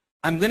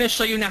I'm going to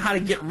show you now how to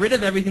get rid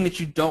of everything that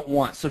you don't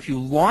want. So if you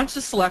launch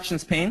the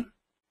selections pane,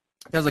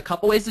 there's a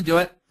couple ways to do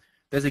it.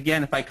 There's,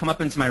 again, if I come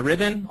up into my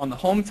ribbon on the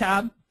Home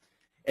tab,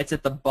 it's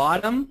at the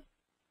bottom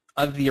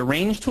of the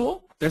Arrange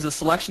tool. There's a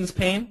selections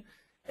pane.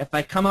 If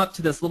I come up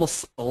to this little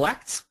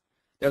Select,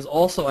 there's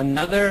also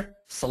another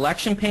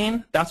selection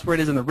pane. That's where it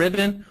is in the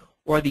ribbon.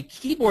 Or the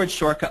keyboard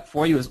shortcut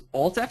for you is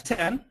Alt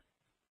F10.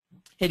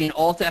 Hitting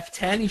Alt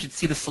F10, you should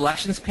see the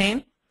selections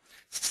pane.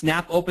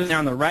 snap open there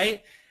on the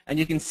right, and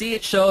you can see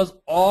it shows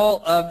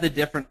all of the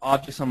different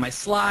objects on my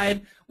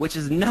slide, which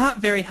is not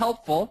very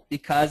helpful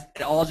because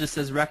it all just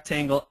says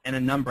rectangle and a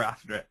number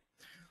after it.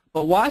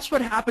 But watch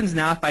what happens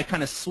now if I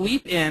kind of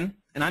sweep in,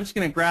 and I'm just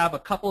going to grab a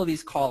couple of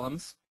these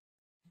columns.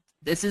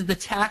 This is the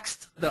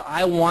text that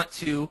I want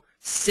to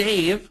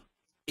save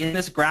in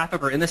this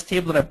graphic or in this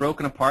table that I've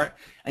broken apart,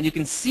 and you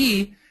can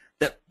see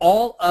that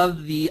all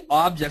of the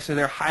objects are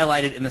there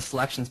highlighted in the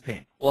selections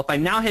pane. Well, if I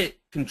now hit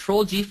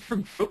Control-G for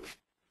group,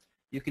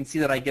 you can see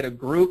that I get a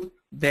group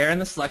there in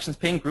the selections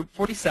pane, group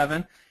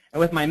 47, and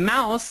with my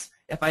mouse,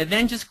 if I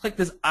then just click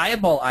this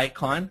eyeball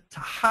icon to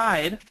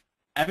hide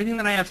everything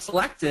that I have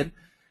selected,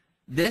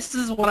 this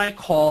is what I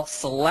call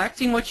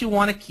selecting what you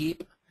want to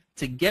keep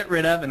to get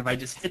rid of, and if I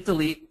just hit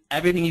delete,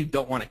 everything you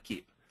don't want to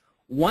keep.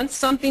 Once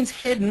something's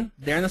hidden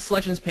there in the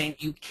selections pane,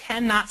 you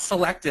cannot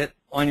select it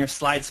on your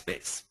slide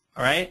space.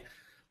 All right?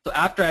 So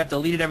after I've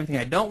deleted everything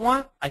I don't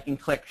want, I can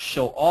click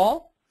Show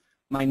All.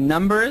 My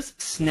numbers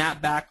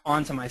snap back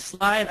onto my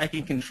slide. I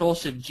can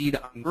Control-Shift-G to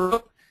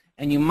ungroup,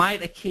 and you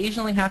might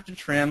occasionally have to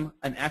trim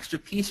an extra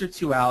piece or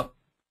two out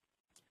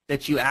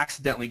that you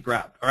accidentally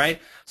grabbed. All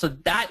right? So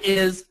that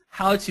is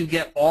how to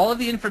get all of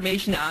the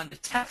information out into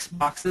text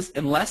boxes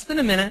in less than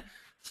a minute,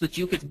 so that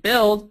you could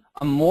build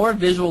a more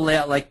visual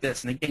layout like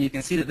this. And again, you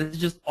can see that this is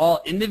just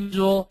all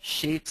individual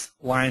shapes,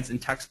 lines,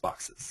 and text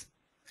boxes.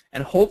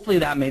 And hopefully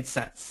that made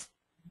sense.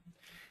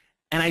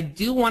 And I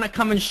do want to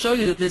come and show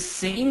you that this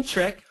same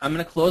trick, I'm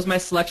going to close my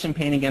selection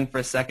pane again for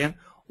a second,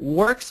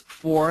 works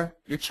for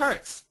your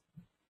charts.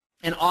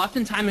 And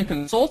oftentimes in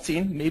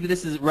consulting, maybe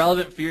this is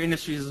relevant for your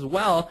industries as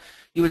well,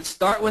 you would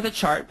start with a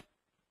chart,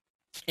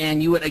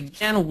 and you would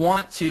again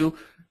want to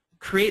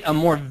create a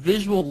more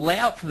visual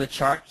layout for the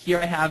chart. Here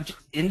I have just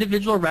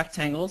individual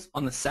rectangles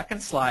on the second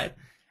slide,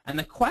 and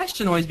the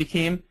question always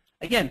became,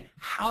 again,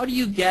 how do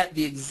you get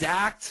the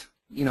exact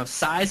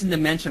size and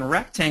dimension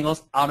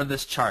rectangles out of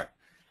this chart?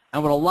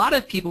 And what a lot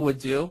of people would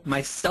do,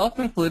 myself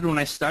included when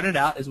I started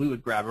out, is we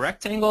would grab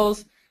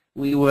rectangles,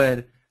 we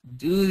would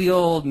do the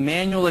old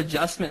manual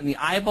adjustment in the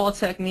eyeball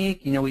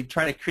technique, we'd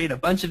try to create a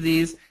bunch of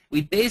these.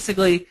 We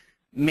basically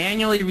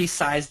manually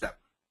resize them.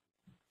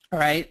 All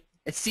right?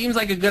 It seems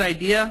like a good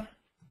idea,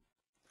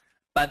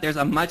 but there's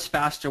a much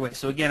faster way.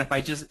 So again, if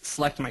I just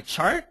select my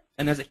chart,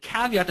 and there's a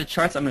caveat to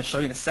charts I'm going to show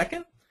you in a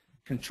second.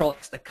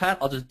 Control-X to cut.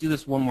 I'll just do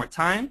this one more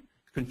time.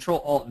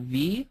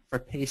 Control-Alt-V for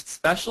paste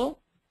special.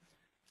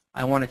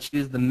 I want to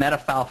choose the meta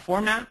file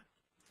format.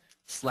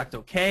 Select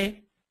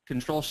OK.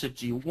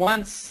 Control-Shift-G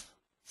once.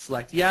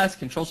 Select yes.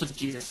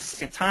 Control-Shift-G a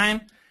second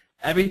time.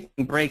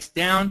 Everything breaks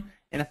down.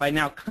 And if I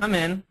now come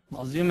in,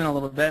 I'll zoom in a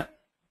little bit.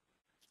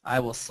 I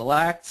will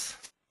select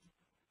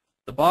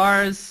the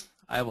bars.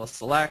 I will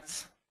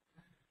select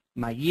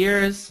my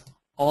years.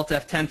 Alt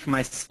F10 for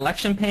my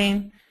selection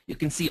pane. You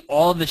can see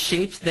all of the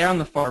shapes there on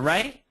the far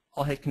right.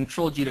 I'll hit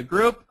Control-G to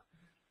group.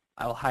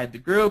 I will hide the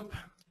group.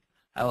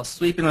 I will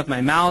sweep in with my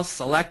mouse,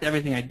 select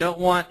everything I don't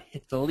want,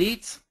 hit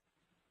delete.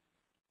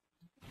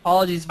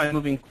 Apologies if I'm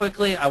moving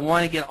quickly. I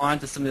want to get on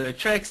to some of the other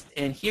tricks.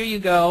 And here you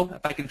go.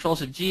 If I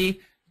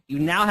Control-Shift-G, you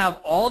now have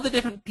all the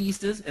different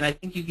pieces, and I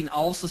think you can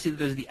also see that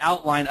there's the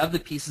outline of the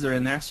pieces are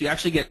in there. So you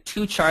actually get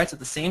two charts at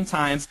the same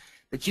time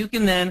that you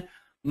can then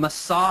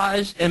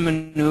massage and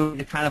maneuver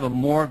to kind of a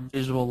more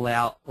visual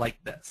layout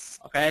like this.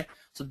 Okay?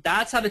 So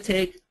that's how to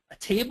take a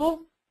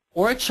table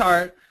or a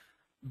chart,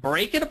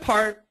 break it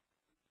apart,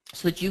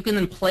 so that you can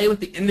then play with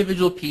the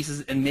individual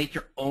pieces and make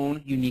your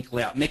own unique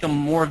layout, make a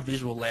more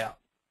visual layout.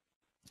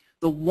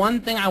 The one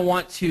thing I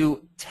want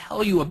to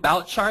tell you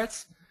about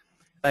charts,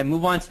 if I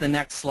move on to the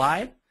next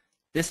slide,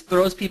 this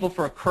throws people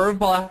for a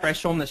curveball after I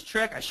show them this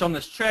trick. I show them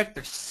this trick,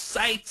 they're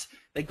psyched,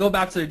 they go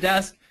back to their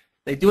desk,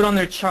 they do it on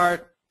their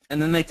chart,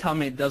 and then they tell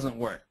me it doesn't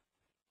work.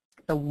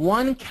 The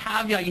one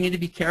caveat you need to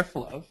be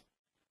careful of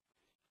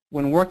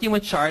when working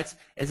with charts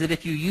is that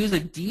if you use a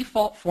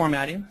default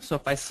formatting, so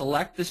if I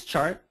select this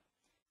chart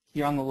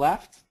here on the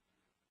left,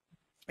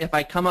 if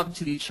I come up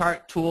to the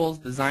Chart Tools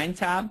Design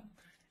tab,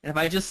 and if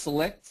I just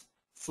select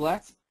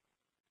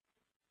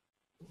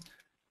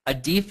a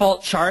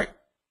default chart,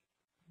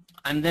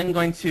 I'm then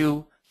going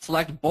to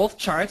select both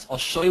charts. I'll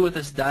show you what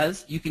this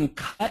does. You can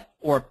cut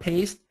or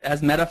paste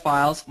as meta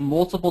files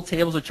multiple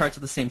tables or charts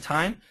at the same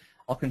time.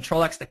 I'll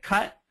Control-X to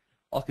cut.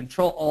 I'll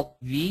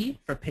Control-Alt-V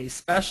for paste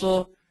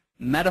special,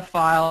 meta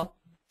file,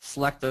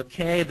 select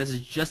OK. This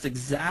is just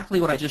exactly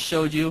what I just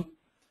showed you.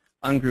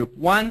 Ungroup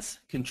once,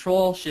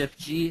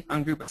 Control-Shift-G,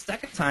 ungroup a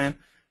second time.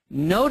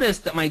 Notice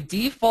that my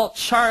default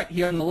chart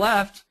here on the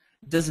left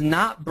does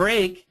not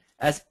break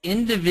as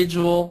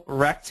individual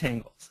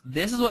rectangles.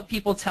 This is what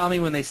people tell me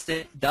when they say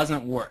it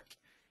doesn't work.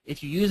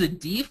 If you use a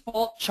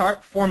default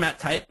chart format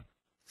type,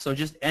 so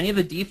just any of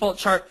the default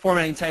chart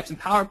formatting types in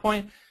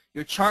PowerPoint,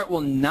 your chart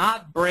will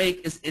not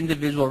break as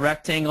individual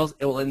rectangles.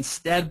 It will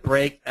instead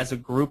break as a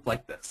group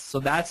like this. So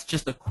that's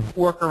just a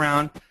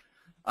workaround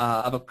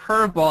of a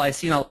curveball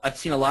I've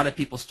seen a lot of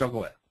people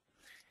struggle with.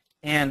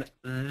 And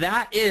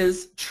that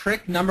is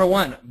trick number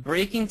one,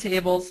 breaking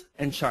tables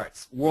and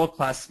charts,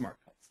 world-class SmartArt.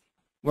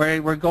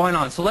 We're going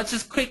on. So let's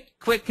just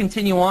quick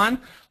continue on.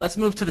 Let's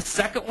move to the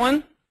second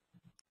one.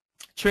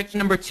 Trick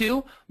number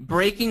 2,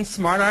 breaking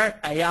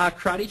SmartArt,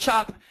 karate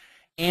chop.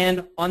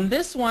 And on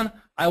this one,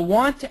 I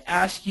want to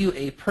ask you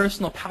a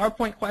personal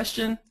PowerPoint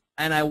question,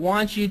 and I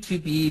want you to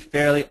be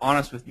fairly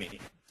honest with me.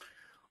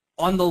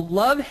 On the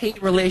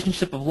love-hate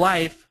relationship of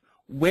life,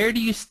 where do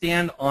you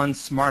stand on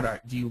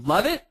SmartArt? Do you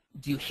love it?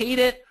 Do you hate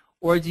it?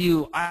 Or do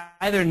you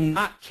either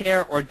not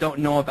care or don't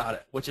know about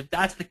it? Which, if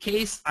that's the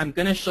case, I'm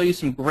going to show you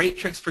some great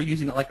tricks for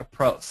using it like a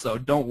pro, so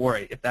don't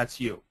worry if that's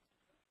you.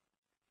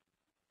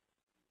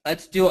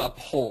 Let's do a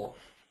poll.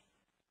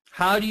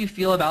 How do you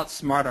feel about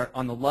SmartArt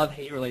on the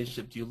love-hate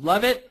relationship? Do you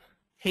love it,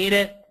 hate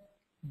it,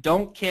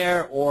 don't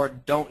care, or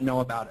don't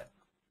know about it?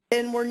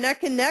 And we're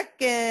neck and neck,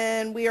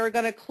 and we are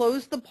going to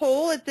close the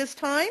poll at this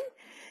time,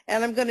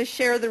 and I'm going to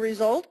share the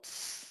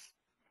results.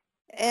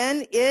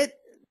 And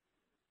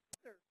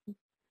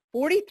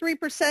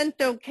 43%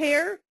 don't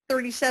care,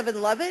 37%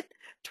 love it,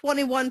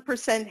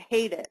 21%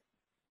 hate it.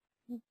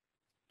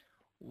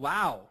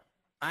 Wow,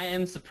 I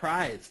am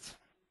surprised.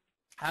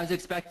 I was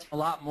expecting a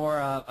lot more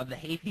of the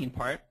hating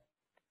part.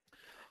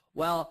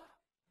 Well,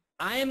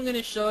 I am going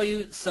to show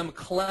you some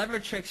clever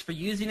tricks for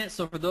using it.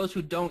 So for those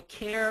who don't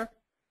care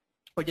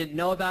or didn't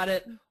know about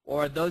it,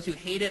 or those who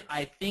hate it,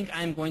 I think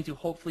I'm going to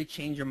hopefully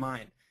change your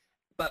mind.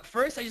 But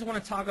first, I just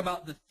want to talk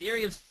about the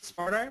theory of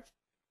SmartArt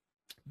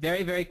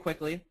very, very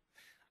quickly.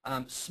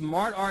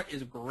 SmartArt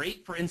is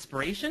great for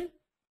inspiration,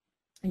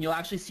 and you'll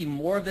actually see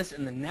more of this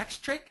in the next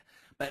trick.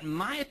 But in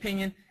my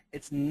opinion,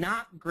 it's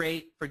not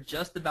great for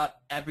just about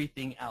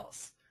everything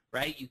else,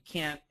 right? You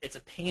can't, it's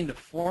a pain to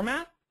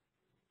format.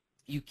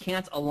 You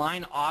can't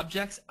align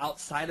objects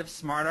outside of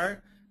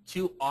SmartArt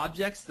to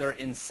objects that are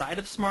inside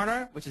of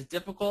SmartArt, which is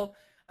difficult.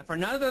 And for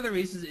none of the other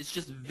reasons, it's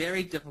just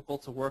very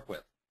difficult to work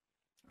with.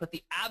 But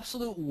the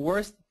absolute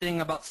worst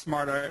thing about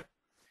SmartArt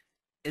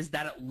is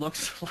that it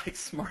looks like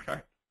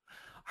SmartArt,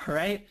 all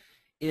right?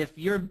 If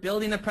you're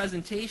building a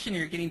presentation,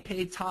 you're getting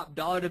paid top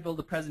dollar to build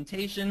a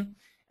presentation,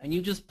 and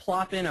you just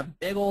plop in a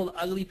big old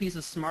ugly piece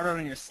of SmartArt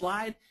on your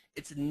slide,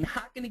 it's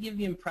not going to give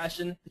the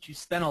impression that you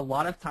spent a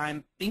lot of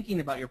time thinking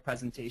about your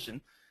presentation.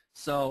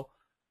 So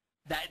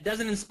that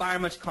doesn't inspire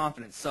much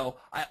confidence. So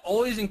I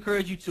always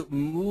encourage you to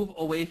move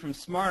away from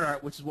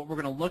SmartArt, which is what we're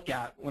going to look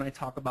at when I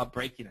talk about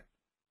breaking it.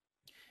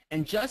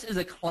 And just as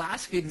a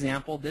classic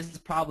example, this is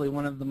probably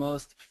one of the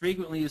most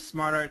frequently used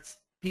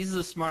pieces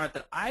of SmartArt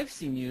that I've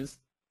seen used.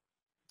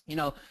 You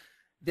know,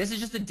 this is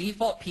just a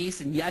default piece,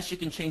 and yes, you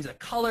can change the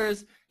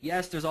colors.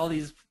 Yes, there's all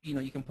these,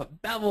 you can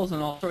put bevels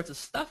and all sorts of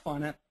stuff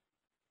on it.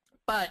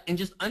 But in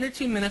just under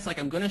 2 minutes, like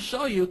I'm going to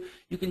show you,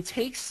 you can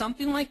take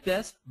something like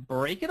this,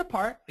 break it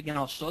apart. Again,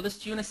 I'll show this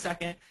to you in a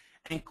second,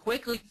 and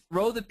quickly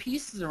throw the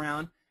pieces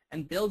around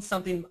and build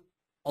something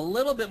a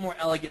little bit more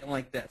elegant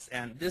like this.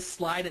 And this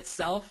slide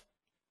itself,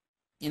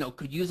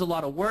 could use a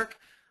lot of work.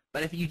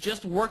 But if you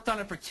just worked on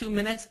it for 2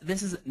 minutes,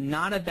 this is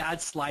not a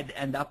bad slide to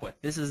end up with.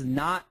 This is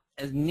not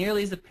as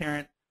nearly as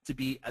apparent to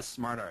be as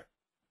SmartArt.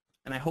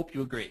 And I hope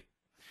you agree.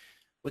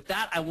 With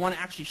that, I want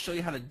to actually show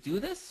you how to do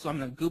this. So I'm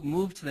going to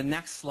move to the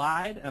next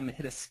slide. I'm going to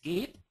hit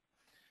escape,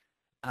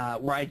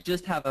 where I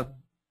just have a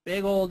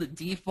big old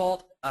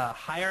default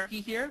hierarchy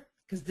here,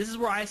 because this is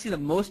where I see that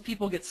most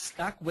people get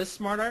stuck with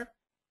SmartArt.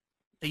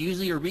 They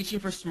usually are reaching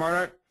for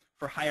SmartArt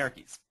for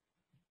hierarchies.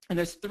 And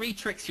there's 3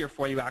 tricks here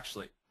for you,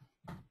 actually.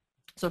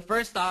 So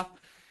first off,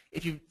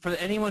 for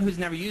anyone who's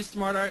never used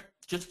SmartArt,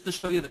 just to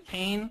show you the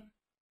pain,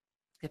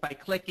 if I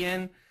click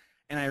in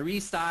and I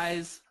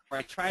resize, or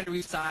I try to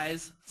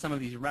resize some of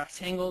these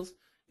rectangles,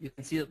 you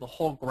can see that the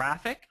whole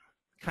graphic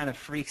kind of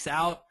freaks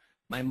out.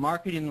 My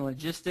marketing and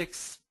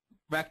logistics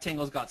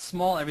rectangles got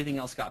small, everything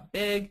else got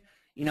big.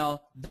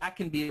 That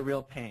can be a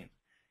real pain.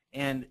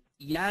 And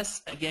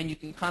yes, again, you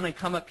can kind of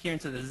come up here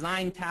into the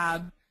design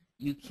tab.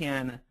 You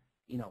can,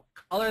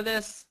 color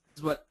this. This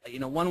is what,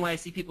 one way I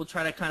see people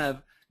try to kind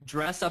of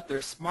dress up their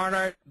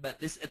SmartArt, but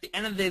this, at the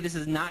end of the day, this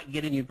is not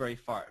getting you very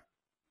far.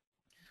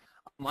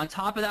 On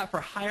top of that, for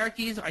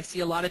hierarchies, I see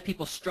a lot of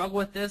people struggle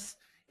with this,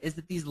 is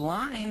that these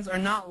lines are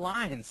not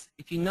lines.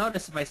 If you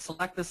notice, if I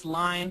select this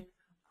line,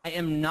 I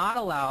am not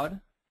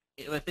allowed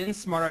within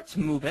SmartArt to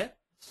move it,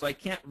 so I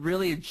can't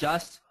really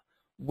adjust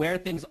where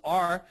things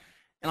are.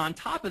 And on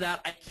top of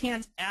that, I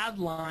can't add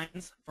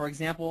lines, for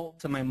example,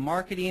 to my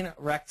marketing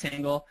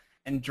rectangle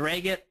and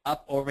drag it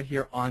up over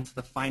here onto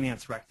the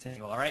finance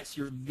rectangle, all right?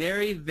 So you're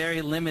very,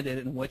 very limited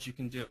in what you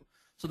can do.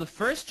 So the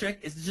first trick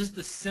is just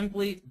to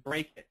simply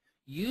break it.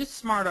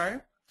 Use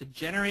SmartArt to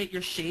generate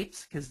your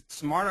shapes, because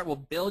SmartArt will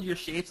build your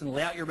shapes and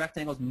lay out your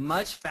rectangles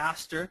much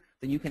faster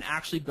than you can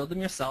actually build them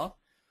yourself.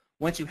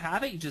 Once you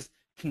have it, you just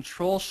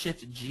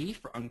Control-Shift-G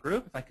for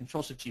ungroup. If I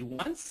Control-Shift-G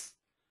once,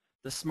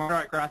 the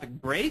SmartArt graphic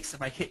breaks.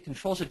 If I hit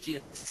Control-Shift-G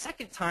a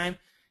second time,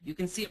 you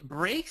can see it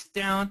breaks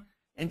down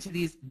into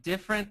these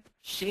different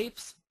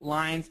shapes,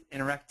 lines,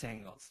 and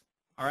rectangles.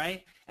 All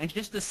right? And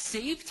just to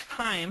save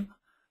time,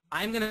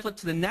 I'm going to flip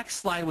to the next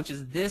slide, which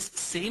is this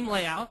same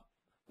layout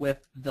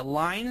with the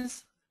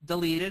lines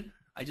deleted.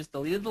 I just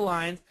deleted the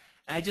lines,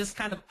 and I just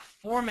kind of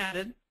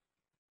formatted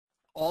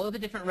all of the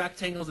different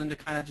rectangles into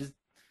kind of just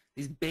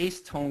these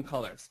base tone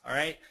colors, all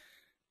right?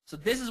 So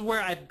this is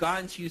where I've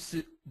gotten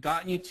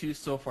you to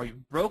so far.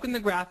 You've broken the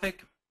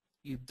graphic,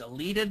 you've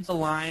deleted the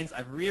lines,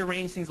 I've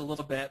rearranged things a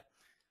little bit,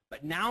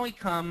 but now we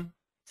come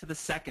to the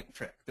second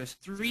trick. There's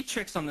 3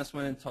 tricks on this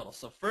one in total.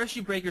 So first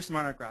you break your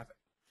SmartArt graphic.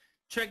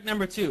 Trick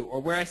number 2, or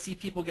where I see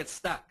people get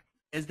stuck,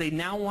 is they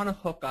now want to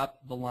hook up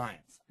the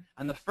lines.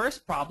 And the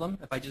first problem,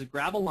 if I just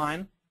grab a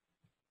line,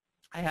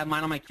 I have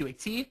mine on my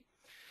QAT,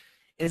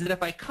 is that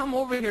if I come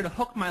over here to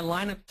hook my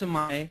line up to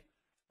my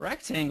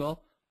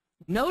rectangle,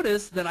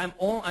 notice that I'm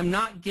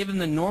not given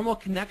the normal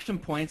connection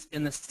points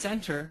in the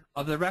center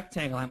of the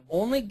rectangle. I'm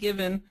only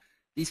given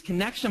these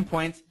connection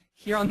points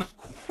here on the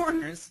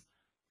corners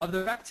of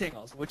the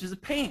rectangles, which is a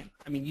pain.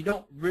 I mean, you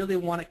don't really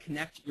want to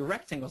connect your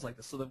rectangles like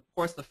this. So, of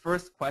course, the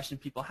first question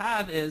people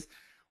have is,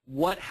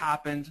 what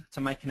happened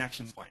to my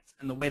connection points?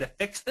 And the way to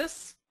fix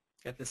this,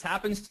 if this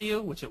happens to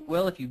you, which it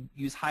will if you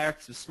use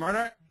hierarchies with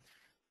SmartArt,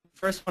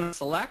 first one to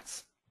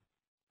select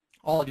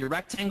all of your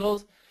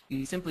rectangles.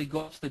 You simply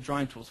go up to the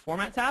Drawing Tools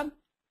Format tab.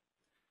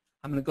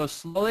 I'm going to go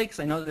slowly because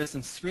I know that there's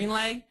some screen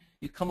lag.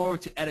 You come over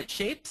to Edit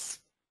Shapes.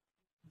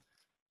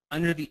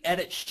 Under the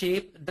Edit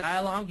Shape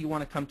dialog, you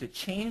want to come to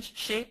Change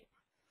Shape.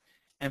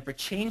 And for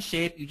Change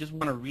Shape, you just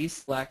want to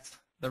reselect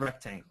the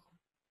rectangle.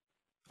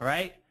 All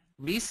right?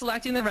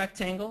 Reselecting the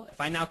rectangle,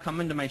 if I now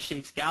come into my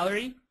Shapes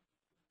Gallery,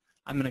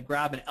 I'm going to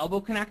grab an elbow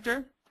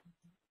connector.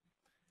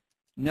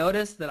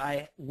 Notice that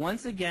I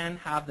once again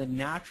have the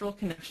natural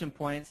connection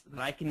points that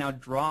I can now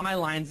draw my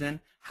lines in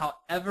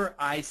however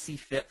I see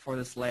fit for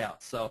this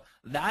layout. So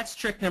that's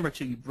trick number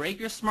 2. You break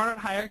your SmartArt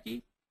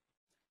hierarchy.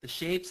 The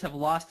shapes have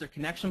lost their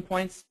connection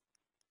points.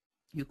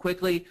 You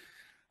quickly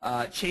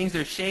change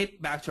their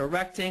shape back to a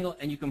rectangle,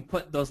 and you can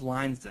put those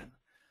lines in.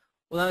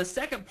 Well, now the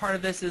second part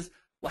of this is,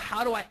 well,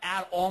 how do I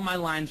add all my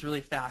lines really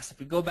fast? If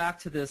we go back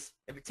to this,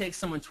 if it takes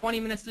someone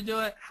 20 minutes to do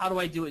it, how do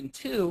I do it in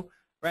 2?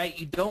 Right?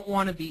 You don't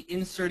want to be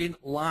inserting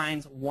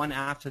lines one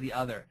after the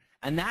other.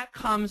 And that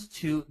comes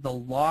to the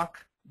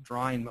lock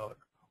drawing mode,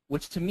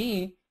 which to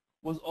me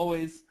was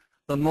always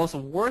the most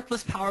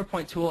worthless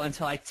PowerPoint tool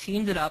until I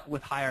teamed it up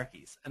with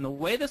hierarchies. And the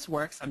way this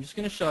works, I'm just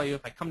going to show you.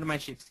 If I come to my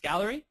Shapes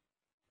Gallery,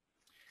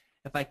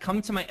 if I come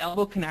to my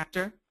elbow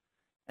connector,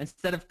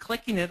 instead of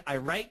clicking it, I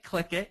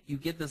right-click it. You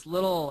get this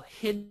little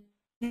hidden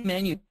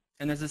menu,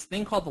 and there's this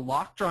thing called the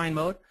lock drawing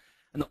mode.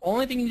 And the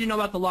only thing you need to know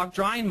about the lock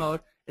drawing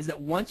mode is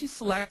that once you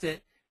select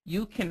it,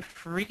 you can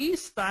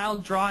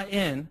freestyle draw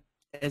in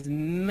as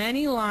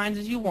many lines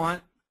as you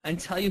want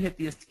until you hit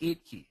the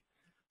escape key.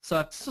 So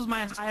if this was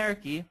my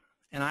hierarchy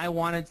and I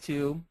wanted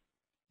to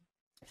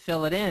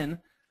fill it in,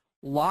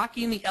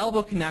 locking the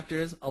elbow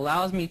connectors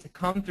allows me to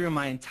come through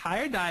my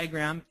entire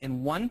diagram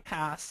in one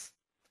pass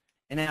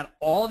and add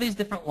all these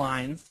different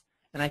lines.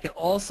 And I can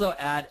also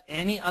add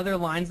any other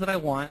lines that I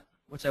want,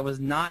 which I was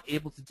not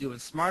able to do in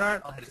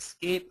SmartArt. I'll hit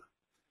escape,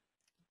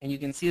 and you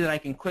can see that I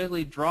can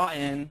quickly draw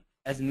in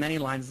as many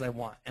lines as I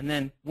want. And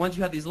then once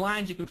you have these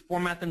lines, you can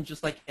format them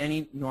just like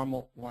any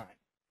normal line.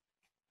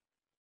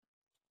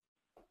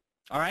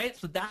 All right,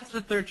 so that's the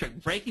third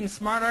trick. Breaking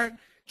SmartArt,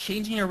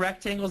 changing your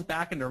rectangles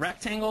back into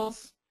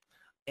rectangles,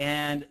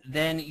 and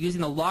then using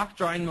the lock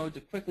drawing mode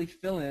to quickly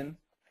fill in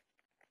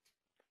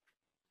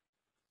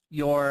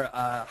your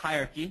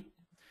hierarchy.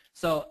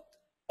 So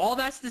all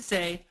that's to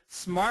say,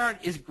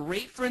 SmartArt is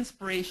great for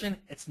inspiration.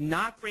 It's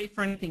not great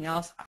for anything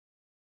else.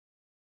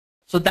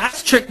 So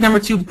that's trick number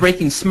 2,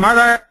 breaking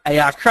SmartArt, a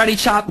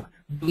karate chop.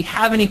 Do we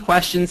have any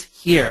questions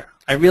here?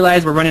 I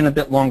realize we're running a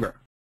bit longer.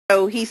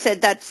 So he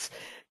said that's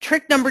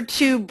trick number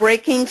 2,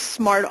 breaking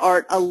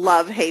SmartArt, a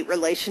love-hate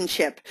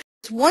relationship.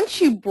 Once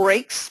you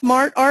break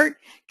SmartArt,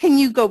 can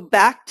you go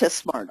back to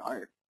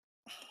SmartArt?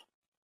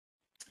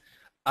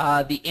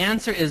 The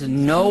answer is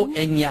no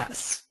and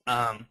yes.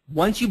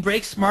 Once you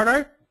break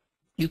SmartArt,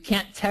 you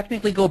can't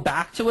technically go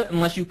back to it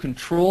unless you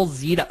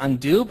Control-Z to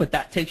undo, but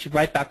that takes you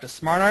right back to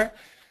SmartArt.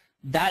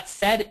 That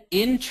said,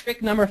 in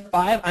trick number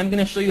 5, I'm going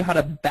to show you how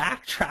to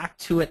backtrack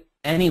to it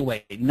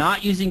anyway,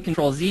 not using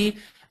Control-Z.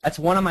 That's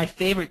one of my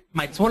favorite.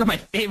 It's one of my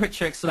favorite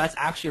tricks, so that's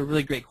actually a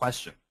really great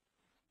question.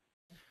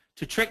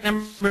 To trick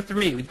number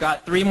 3, we've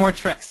got 3 more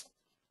tricks.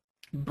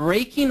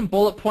 Breaking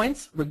bullet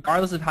points,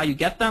 regardless of how you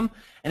get them.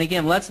 And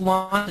again, let's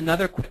launch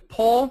another quick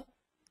poll.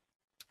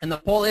 And the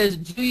poll is,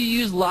 do you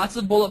use lots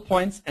of bullet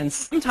points and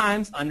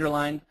sometimes,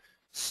 underlined,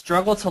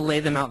 struggle to lay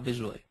them out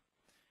visually?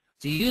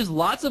 Do you use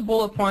lots of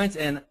bullet points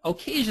and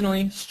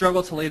occasionally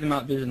struggle to lay them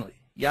out visually?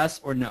 Yes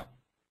or no?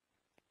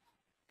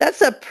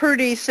 That's a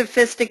pretty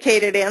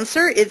sophisticated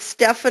answer. It's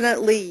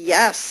definitely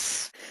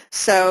yes.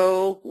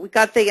 So we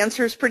got the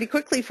answers pretty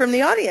quickly from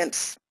the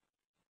audience.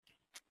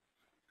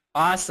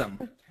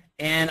 Awesome.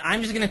 And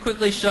I'm just going to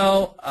quickly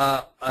show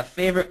a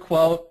favorite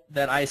quote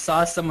that I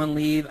saw someone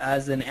leave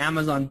as an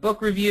Amazon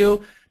book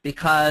review,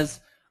 because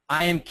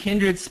I am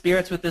kindred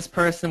spirits with this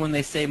person when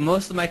they say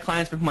most of my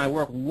clients for whom I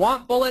work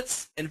want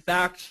bullets. In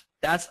fact,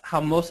 that's how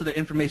most of their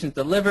information is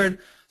delivered.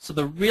 So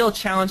the real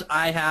challenge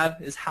I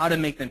have is how to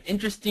make them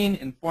interesting,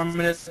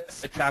 informative,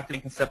 attractive,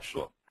 and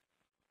conceptual.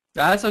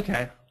 That's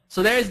okay.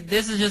 So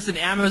this is just an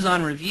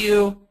Amazon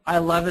review. I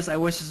love this. I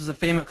wish this was a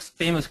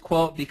famous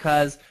quote,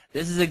 because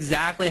this is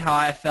exactly how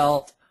I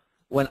felt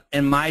when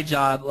in my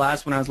job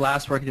when I was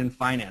last working in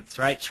finance,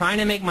 right? Trying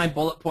to make my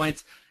bullet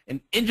points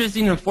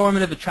interesting,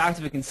 informative,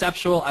 attractive, and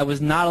conceptual. I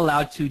was not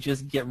allowed to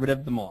just get rid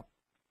of them all.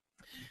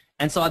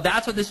 And so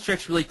that's what this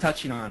trick's really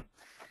touching on.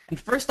 And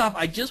first off,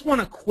 I just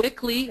want to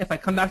quickly, if I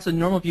come back to the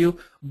normal view,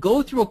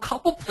 go through a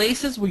couple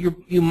places where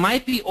you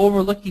might be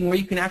overlooking where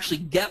you can actually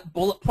get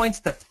bullet points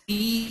to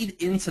feed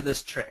into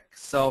this trick.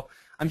 So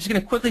I'm just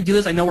going to quickly do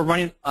this. I know we're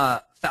running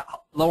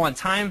low on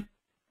time.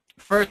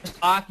 First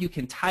off, you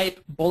can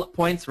type bullet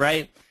points,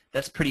 right?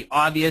 That's pretty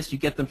obvious. You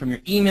get them from your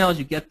emails.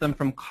 You get them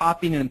from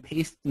copying and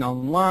pasting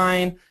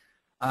online.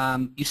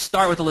 You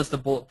start with a list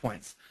of bullet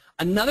points.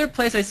 Another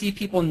place I see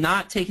people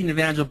not taking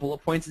advantage of bullet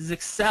points is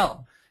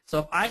Excel. So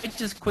if I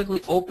just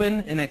quickly open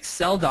an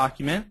Excel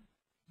document,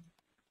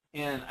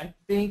 and I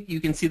think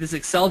you can see this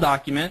Excel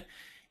document,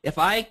 if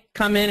I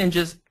come in and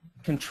just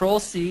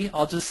Control-C,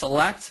 I'll just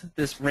select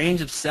this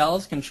range of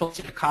cells,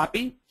 Control-C to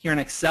copy here in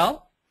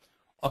Excel.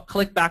 I'll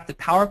click back to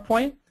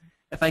PowerPoint.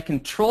 If I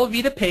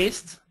Control-V to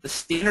paste, the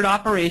standard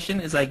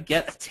operation is I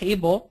get a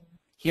table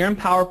here in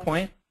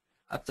PowerPoint.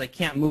 I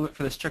can't move it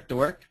for this trick to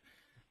work.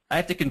 I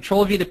have to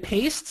Control-V to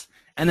paste,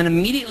 and then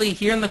immediately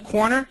here in the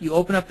corner, you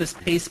open up this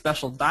Paste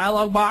Special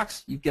dialog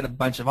box. You get a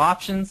bunch of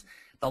options.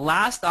 The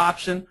last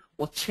option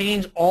will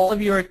change all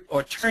of your,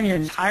 or turn your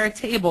entire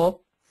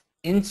table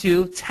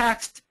into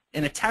text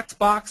in a text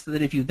box, so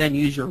that if you then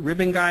use your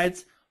ribbon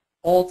guides,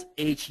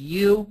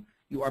 Alt-H-U,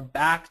 you are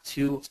back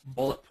to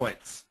bullet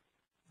points.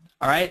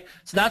 All right,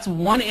 so that's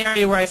one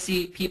area where I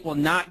see people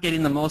not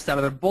getting the most out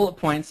of their bullet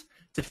points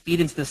to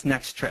feed into this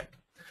next trick.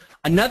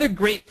 Another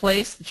great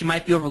place that you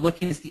might be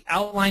overlooking is the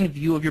outline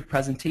view of your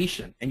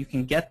presentation. And you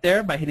can get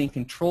there by hitting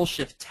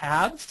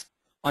Control-Shift-Tab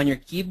on your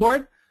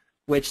keyboard,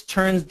 which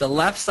turns the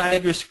left side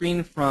of your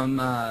screen from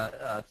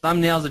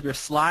thumbnails of your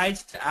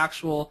slides to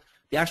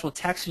the actual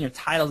text in your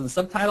titles and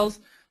subtitles.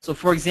 So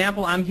for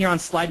example, I'm here on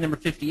slide number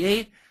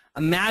 58.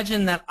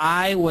 Imagine that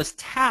I was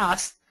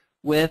tasked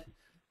with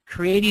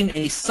creating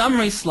a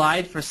summary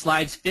slide for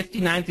slides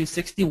 59 through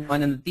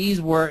 61, and these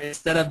were,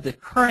 instead of the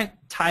current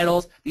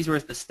titles, these were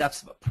the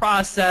steps of a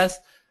process,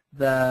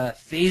 the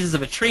phases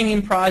of a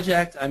training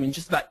project, I mean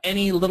just about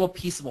any little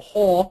piece of a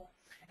whole,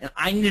 and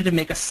I needed to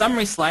make a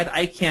summary slide.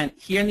 I can,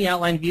 here in the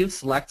outline view,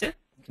 select it,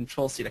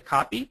 Control-C to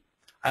copy.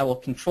 I will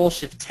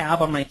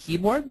Control-Shift-Tab on my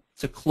keyboard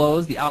to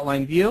close the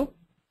outline view.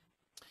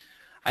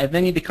 I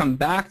then need to come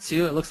back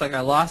to, it looks like I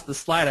lost the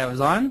slide I was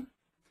on.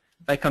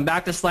 If I come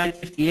back to slide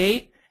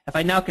 58, if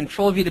I now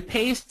Control-V to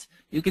paste,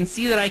 you can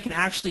see that I can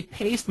actually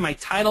paste my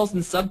titles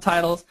and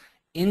subtitles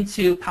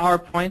into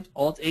PowerPoint,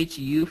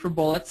 Alt-H-U for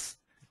bullets.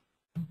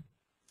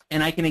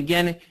 And I can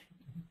again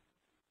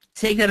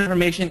take that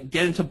information,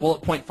 get into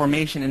bullet point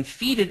formation, and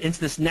feed it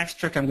into this next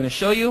trick I'm going to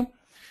show you.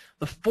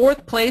 The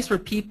fourth place where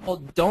people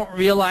don't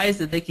realize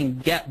that they can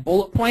get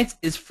bullet points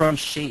is from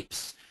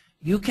shapes.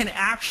 You can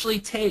actually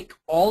take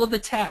all of the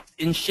text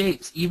in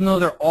shapes, even though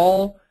they're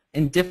all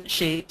in different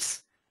shapes,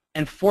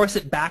 and force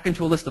it back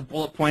into a list of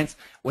bullet points,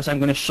 which I'm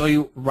going to show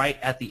you right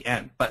at the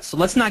end. So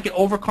let's not get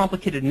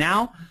overcomplicated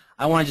now.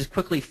 I want to just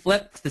quickly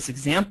flip to this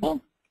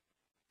example.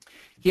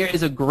 Here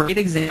is a great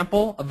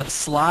example of a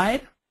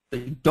slide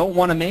that you don't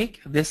want to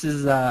make. This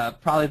is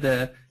probably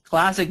the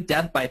classic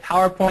death by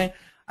PowerPoint.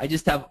 I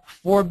just have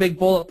 4 big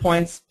bullet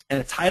points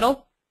and a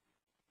title.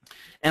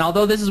 And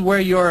although this is where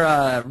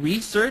your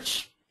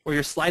research or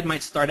your slide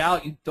might start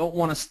out, you don't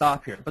want to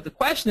stop here. But the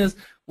question is,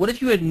 what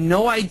if you had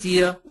no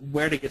idea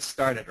where to get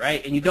started,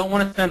 right? And you don't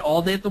want to spend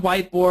all day at the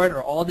whiteboard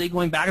or all day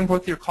going back and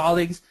forth with your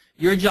colleagues.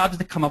 Your job is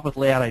to come up with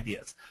layout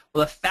ideas.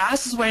 Well, the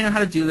fastest way I know how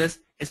to do this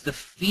is to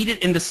feed it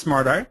into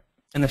SmartArt.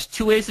 And there's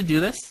 2 ways to do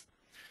this.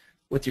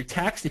 With your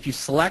text, if you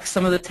select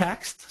some of the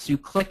text, so you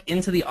click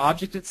into the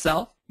object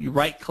itself, you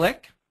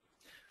right-click.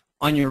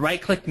 On your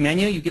right-click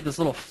menu, you get this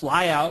little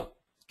flyout,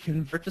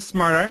 convert to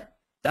SmartArt.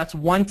 That's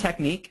one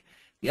technique.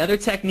 The other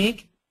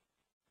technique,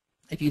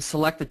 if you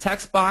select the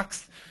text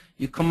box,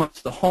 you come up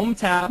to the Home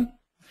tab,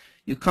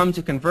 you come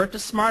to Convert to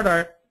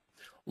SmartArt.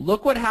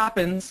 Look what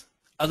happens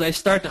as I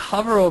start to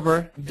hover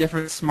over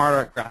different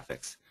SmartArt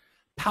graphics.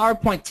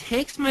 PowerPoint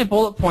takes my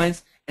bullet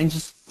points and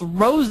just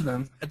throws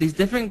them at these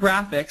different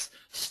graphics,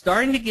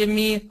 starting to give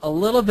me a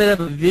little bit of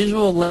a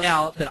visual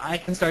layout that I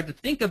can start to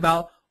think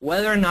about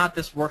whether or not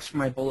this works for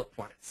my bullet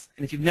points.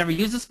 And if you've never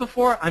used this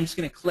before, I'm just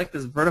going to click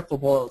this vertical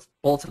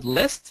bulleted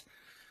list.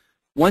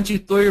 Once you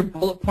throw your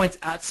bullet points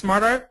at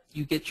SmartArt,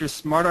 you get your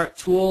SmartArt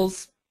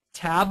Tools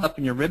tab up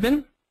in your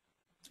ribbon.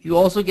 You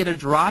also get a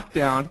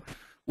drop-down,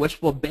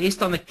 which will,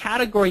 based on the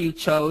category you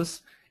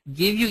chose,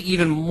 give you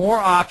even more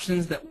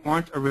options that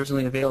weren't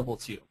originally available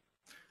to you.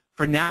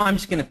 For now, I'm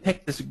just going to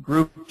pick this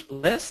group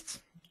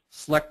list,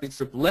 select the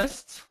group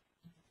list,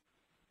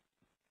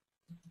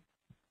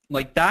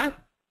 like that.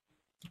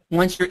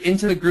 Once you're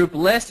into the group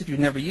list, if you've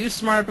never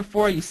used SmartArt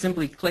before, you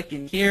simply click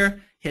in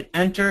here, hit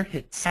Enter,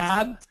 hit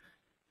Tab.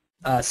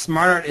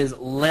 SmartArt is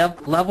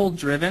level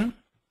driven.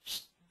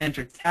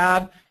 Enter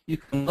Tab. You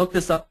can look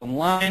this up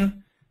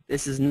online.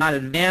 This is not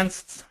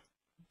advanced,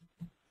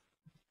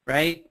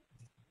 right?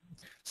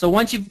 So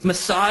once you've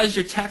massaged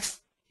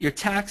your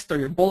text or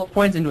your bullet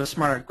points into a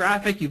SmartArt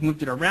graphic, you've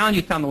moved it around,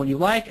 you found the one you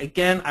like.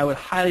 Again, I would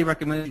highly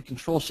recommend you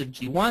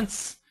Control-Shift-G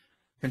once,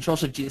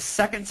 Control-Shift-G a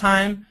second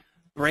time,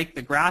 break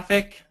the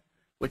graphic,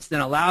 which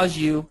then allows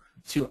you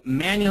to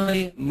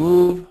manually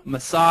move,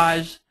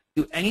 massage,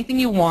 do anything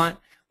you want,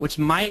 which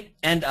might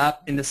end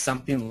up into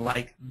something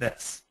like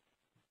this.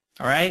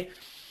 All right?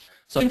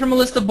 So from a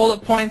list of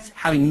bullet points,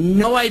 having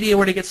no idea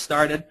where to get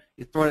started,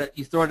 you throw it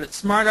at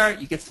SmartArt,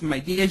 you get some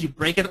ideas, you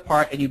break it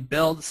apart, and you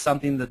build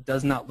something that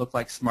does not look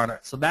like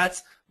SmartArt. So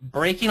that's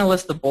breaking a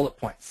list of bullet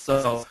points.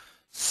 So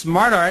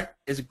SmartArt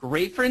is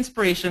great for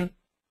inspiration,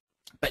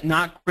 but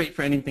not great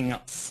for anything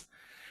else.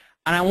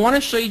 And I want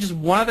to show you just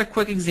one other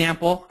quick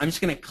example. I'm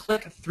just going to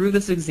click through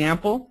this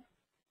example.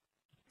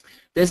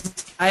 This is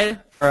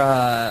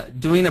for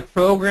doing a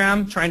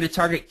program trying to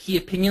target key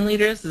opinion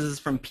leaders. This is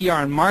from PR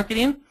and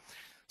marketing.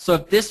 So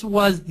if this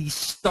was the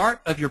start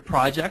of your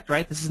project,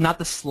 right, this is not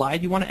the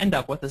slide you want to end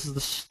up with. This is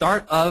the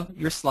start of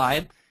your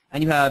slide.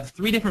 And you have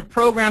 3 different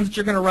programs that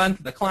you're going to run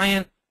for the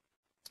client.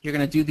 You're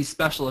going to do these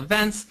special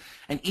events.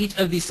 And each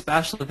of these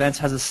special events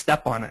has a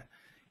step on it.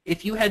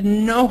 If you had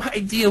no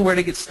idea where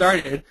to get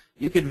started,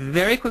 you could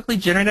very quickly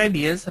generate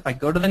ideas. If I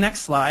go to the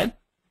next slide,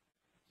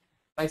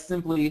 by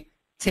simply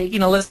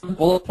taking a list of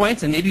bullet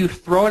points and maybe you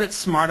throw it at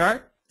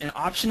SmartArt. And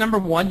option number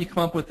 1, you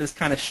come up with this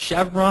kind of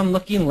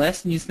chevron-looking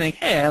list, and you think,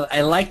 hey,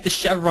 I like the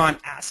chevron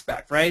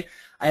aspect, right?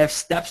 I have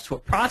steps to a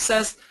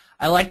process.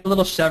 I like the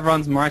little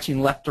chevrons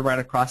marching left to right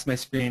across my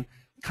screen.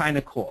 Kind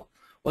of cool.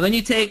 Well, then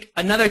you take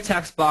another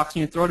text box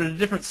and you throw it at a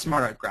different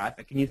SmartArt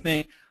graphic, and you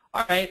think,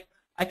 all right,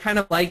 I kind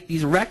of like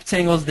these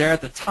rectangles there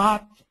at the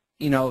top,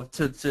 you know,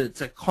 to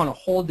kind of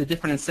hold the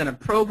different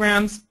incentive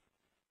programs.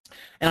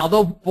 And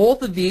although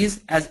both of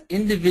these as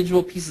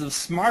individual pieces of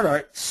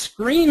SmartArt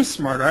scream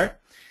SmartArt,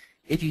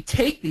 if you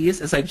take these,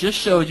 as I just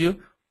showed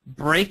you,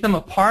 break them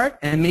apart,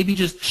 and maybe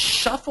just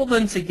shuffle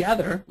them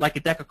together like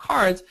a deck of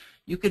cards,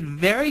 you could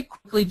very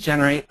quickly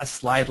generate a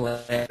slide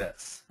like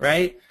this,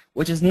 right?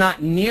 Which is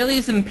not nearly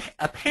as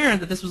apparent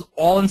that this was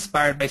all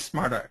inspired by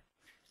SmartArt.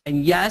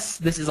 And yes,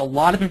 this is a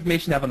lot of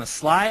information to have on a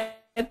slide,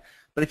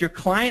 but if your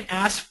client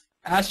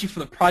asks you for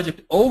the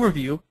project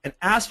overview and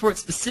asks for it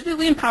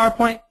specifically in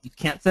PowerPoint, you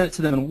can't send it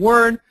to them in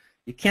Word,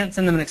 you can't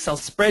send them an Excel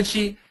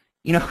spreadsheet.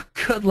 You know,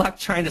 good luck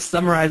trying to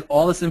summarize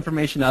all this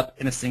information up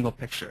in a single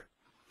picture.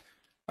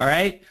 All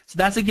right? So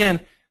that's, again,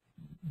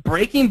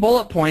 breaking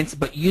bullet points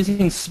but using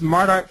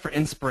SmartArt for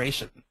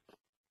inspiration.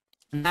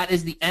 And that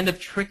is the end of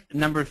trick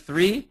number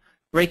 3,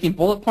 breaking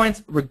bullet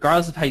points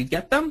regardless of how you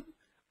get them.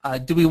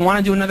 Do we want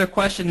to do another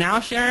question now,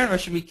 Sharon, or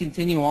should we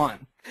continue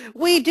on?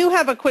 We do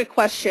have a quick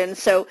question.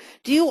 So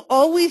do you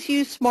always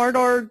use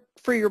SmartArt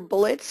for your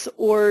bullets,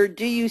 or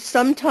do you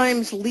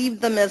sometimes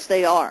leave them as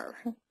they are?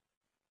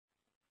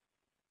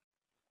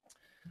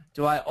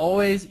 Do I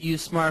always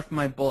use SmartArt for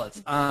my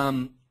bullets?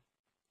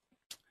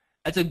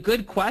 That's a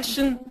good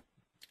question.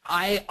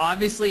 I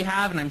obviously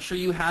have, and I'm sure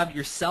you have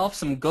yourself,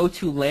 some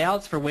go-to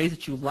layouts for ways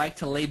that you like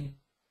to lay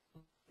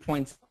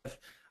points. If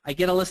I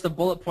get a list of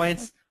bullet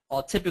points,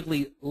 I'll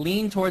typically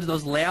lean towards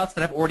those layouts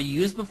that I've already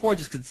used before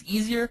just because it's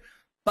easier.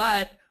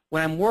 But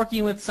when I'm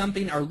working with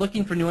something or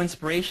looking for new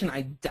inspiration,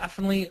 I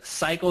definitely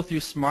cycle through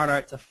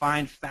SmartArt to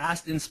find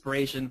fast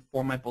inspiration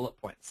for my bullet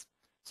points.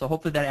 So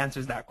hopefully that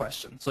answers that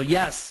question. So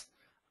yes,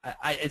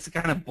 it's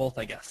kind of both,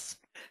 I guess.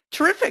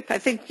 Terrific. I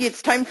think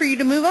it's time for you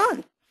to move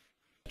on.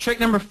 Trick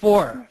number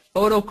 4,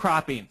 photo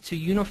cropping to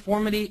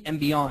uniformity and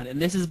beyond.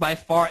 And this is by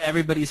far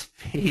everybody's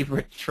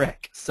favorite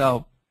trick.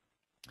 So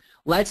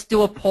let's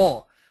do a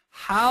poll.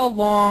 How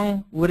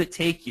long would it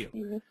take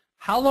you?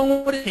 How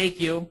long would it take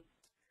you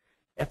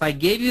if I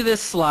gave you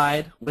this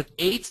slide with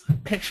 8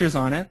 pictures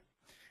on it,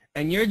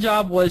 and your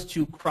job was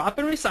to crop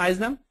and resize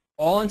them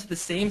all into the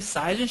same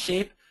size and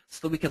shape so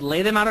that we could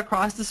lay them out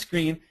across the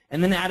screen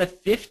and then add a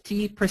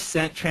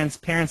 50%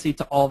 transparency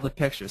to all the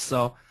pictures?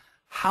 So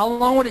how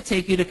long would it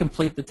take you to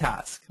complete the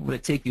task? Would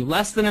it take you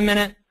less than a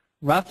minute,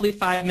 roughly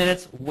 5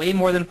 minutes, way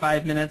more than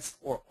 5 minutes,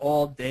 or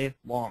all day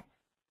long?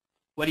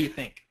 What do you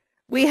think?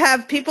 We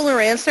have people who are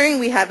answering.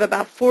 We have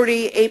about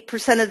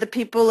 48% of the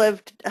people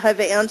have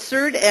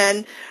answered,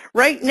 and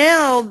right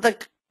now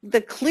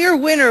the clear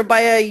winner by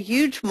a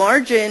huge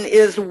margin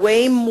is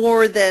way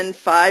more than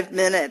 5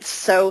 minutes.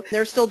 So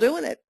they're still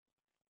doing it.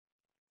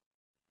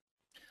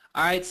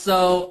 All right,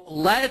 so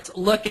let's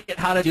look at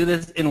how to do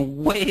this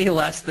in way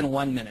less than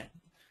 1 minute.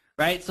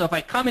 Right? So if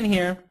I come in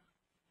here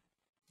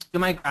to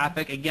my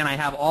graphic, again, I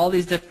have all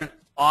these different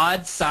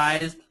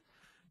odd-sized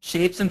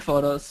shapes and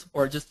photos,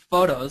 or just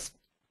photos.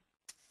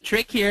 The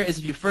trick here is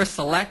if you first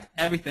select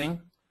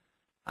everything,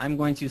 I'm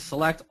going to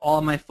select all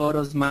of my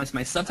photos minus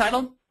my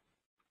subtitle.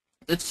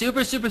 It's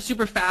super, super,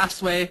 super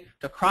fast way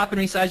to crop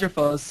and resize your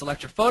photos.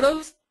 Select your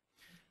photos,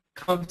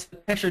 come up to the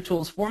Picture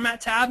Tools Format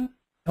tab.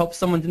 I hope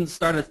someone didn't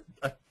start a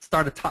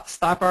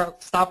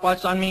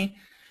stopwatch on me.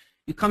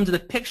 You come to the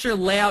Picture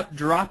Layout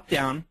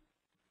drop-down,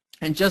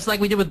 and just like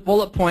we did with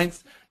bullet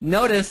points,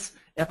 notice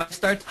if I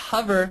start to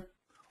hover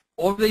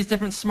over these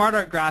different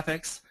SmartArt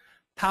graphics,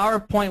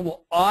 PowerPoint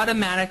will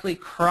automatically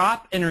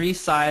crop and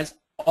resize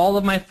all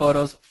of my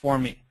photos for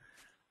me.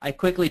 I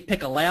quickly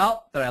pick a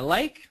layout that I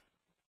like.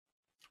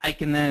 I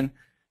can then,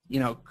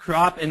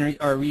 crop and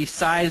or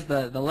resize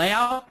the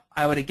layout.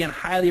 I would again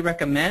highly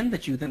recommend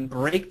that you then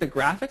break the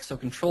graphics, so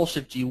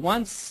Control-Shift-G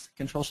once,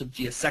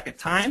 Control-Shift-G a second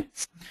time.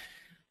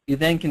 You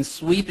then can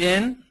sweep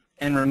in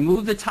and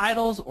remove the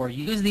titles or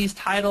use these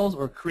titles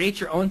or create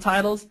your own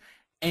titles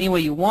any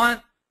way you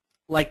want,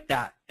 like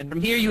that. And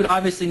from here you would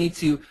obviously need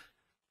to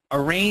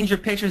arrange your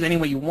pictures any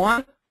way you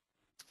want,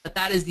 but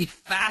that is the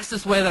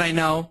fastest way that I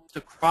know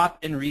to crop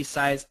and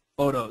resize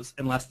photos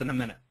in less than a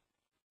minute.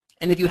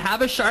 And if you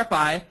have a sharp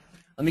eye,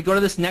 let me go to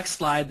this next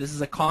slide. This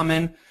is a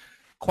common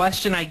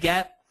question I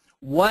get.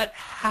 What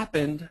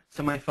happened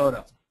to my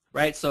photo?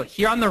 Right? So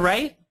here on the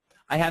right,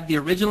 I have the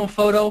original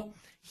photo.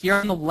 Here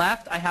on the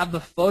left, I have the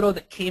photo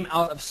that came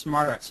out of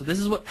SmartArt. So this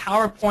is what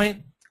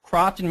PowerPoint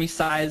cropped and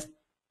resized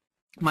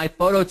my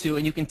photo to,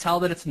 and you can tell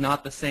that it's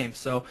not the same.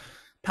 So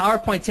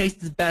PowerPoint takes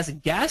its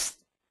best guess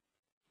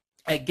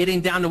at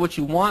getting down to what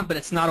you want, but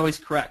it's not always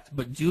correct.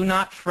 But do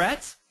not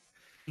fret.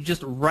 You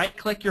just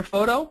right-click your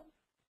photo.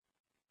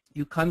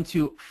 You come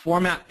to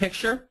Format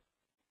Picture.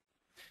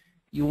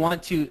 You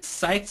want to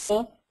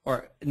cycle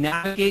or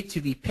navigate to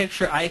the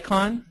picture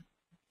icon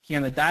here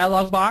in the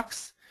dialog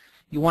box.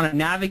 You want to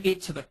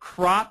navigate to the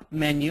crop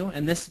menu,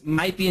 and this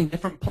might be in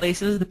different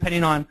places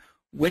depending on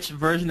which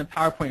version of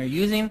PowerPoint you're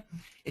using.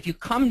 If you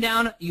come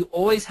down, you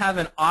always have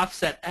an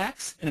offset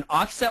X and an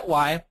offset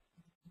Y,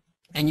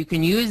 and you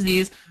can use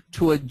these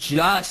to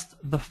adjust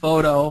the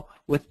photo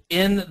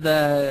within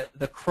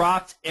the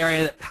cropped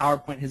area that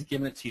PowerPoint has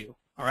given it to you.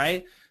 All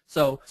right?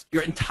 So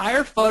your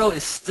entire photo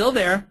is still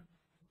there.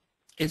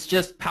 It's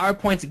just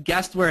PowerPoint's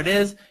guessed where it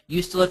is.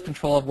 You still have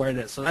control of where it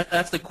is. So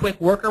that's the quick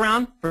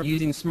workaround for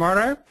using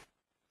SmartArt.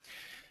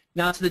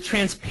 Now to the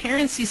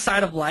transparency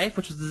side of life,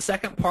 which is the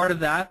second part of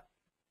that.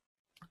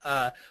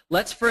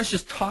 Let's first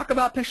just talk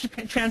about picture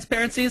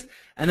transparencies,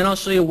 and then I'll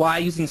show you why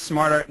using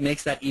SmartArt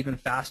makes that even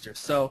faster.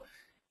 So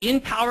in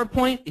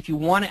PowerPoint, if you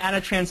want to add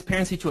a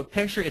transparency to a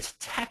picture, it's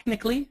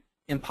technically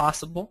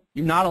impossible.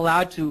 You're not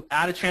allowed to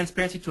add a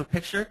transparency to a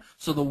picture.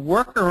 So the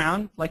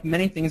workaround, like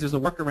many things, there's a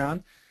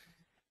workaround,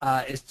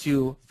 is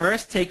to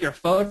first take your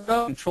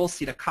photo,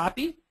 Control-C to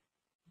copy.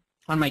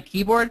 On my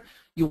keyboard,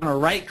 you want to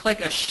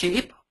right-click a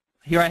shape.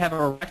 Here I have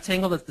a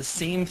rectangle that's the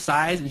same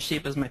size and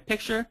shape as my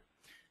picture.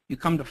 You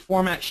come to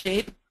Format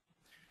Shape.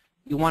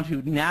 You want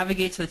to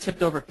navigate to the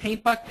tipped over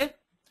paint bucket.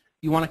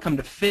 You want to come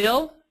to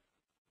Fill.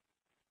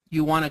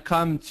 You want to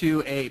come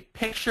to a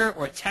picture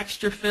or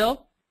texture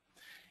fill.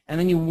 And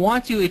then you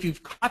want to, if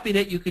you've copied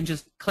it, you can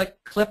just click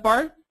Clip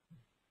Art.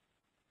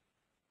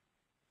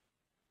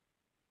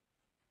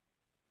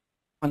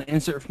 Want to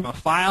insert from a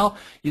file.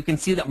 You can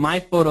see that my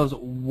photo's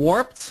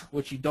warped,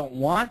 which you don't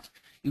want.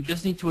 You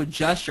just need to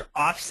adjust your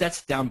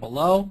offsets down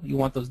below. You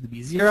want those to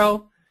be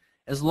 0.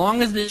 As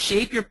long as the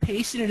shape you're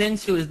pasting it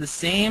into is the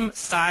same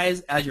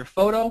size as your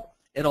photo,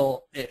 it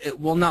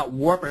will not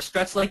warp or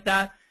stretch like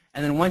that.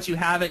 And then once you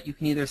have it, you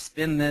can either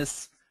spin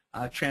this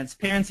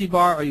transparency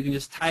bar, or you can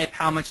just type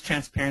how much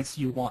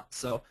transparency you want.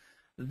 So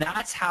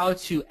that's how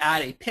to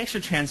add a picture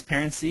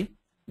transparency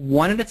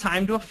one at a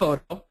time to a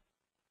photo.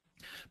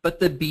 But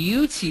the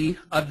beauty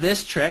of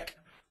this trick,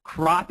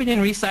 cropping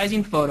and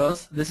resizing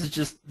photos, this is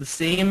just the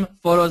same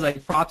photos I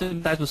cropped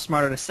and resized with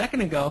SmartArt a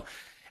second ago,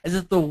 is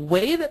that the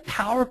way that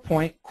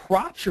PowerPoint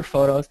crops your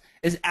photos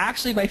is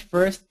actually by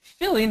first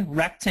filling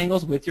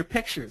rectangles with your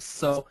pictures.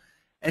 So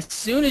as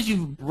soon as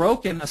you've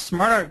broken a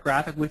SmartArt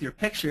graphic with your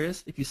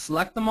pictures, if you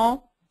select them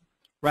all,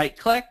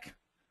 right-click,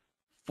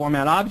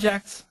 Format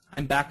Objects,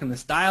 I'm back in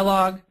this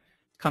dialog,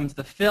 come to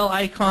the Fill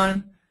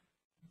icon.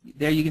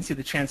 There you can see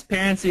the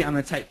transparency. I'm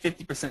going to type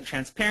 50%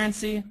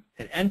 transparency,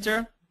 hit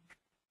Enter.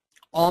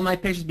 All my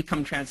pictures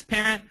become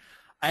transparent.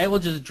 I will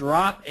just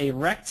drop a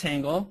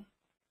rectangle,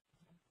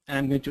 and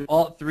I'm going to do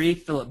Alt-3,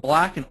 fill it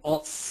black, and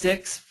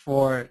Alt-6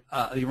 for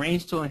the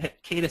Arrange tool, and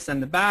hit K to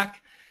send it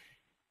back.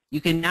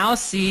 You can now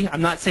see,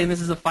 I'm not saying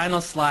this is a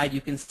final slide,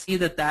 you can see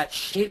that that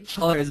shape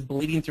color is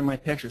bleeding through my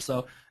picture.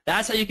 So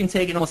that's how you can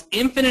take an almost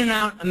infinite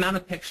amount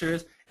of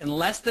pictures. In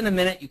less than a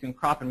minute, you can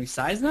crop and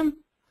resize them,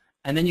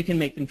 and then you can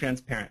make them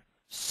transparent.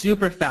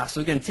 Super fast.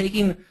 So again,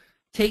 taking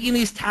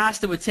these tasks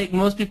that would take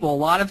most people a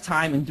lot of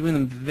time and doing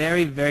them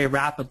very, very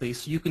rapidly,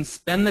 so you can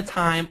spend the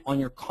time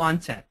on your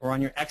content or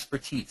on your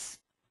expertise.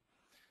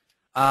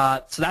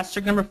 So that's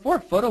trick number 4,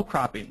 photo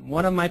cropping,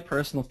 one of my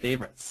personal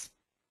favorites.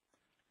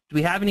 Do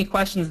we have any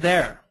questions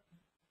there?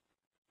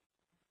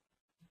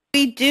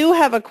 We do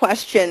have a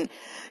question.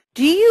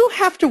 Do you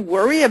have to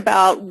worry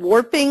about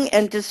warping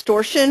and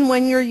distortion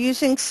when you're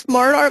using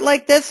SmartArt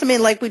like this? I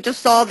mean, like we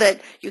just saw that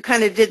you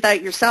kind of did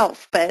that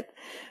yourself, but...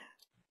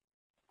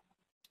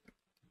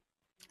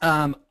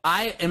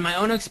 in my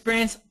own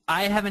experience,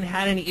 I haven't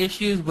had any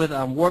issues with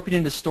warping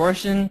and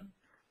distortion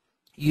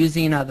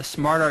using the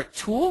SmartArt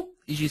tool.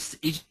 As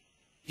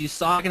you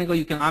saw a second ago,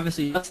 you can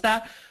obviously adjust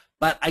that.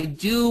 But I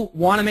do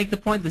want to make the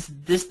point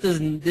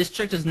this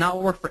trick does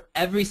not work for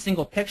every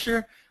single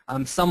picture.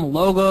 Some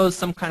logos,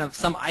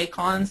 some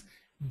icons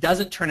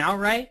doesn't turn out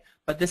right.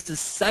 But this is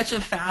such a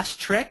fast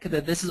trick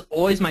that this is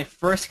always my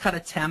first cut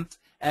attempt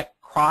at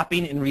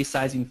cropping and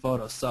resizing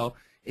photos. So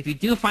if you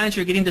do find that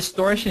you're getting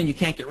distortion and you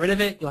can't get rid of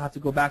it, you'll have to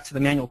go back to the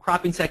manual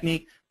cropping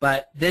technique.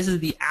 But this is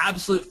the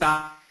absolute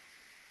fast.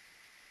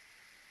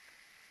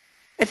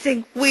 I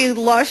think we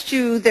lost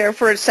you there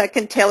for a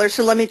second, Taylor.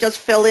 So let me just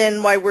fill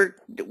in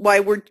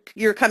why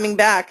you're coming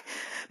back.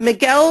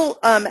 Miguel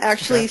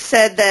actually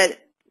said that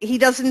he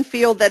doesn't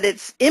feel that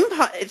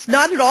it's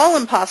not at all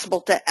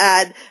impossible to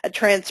add a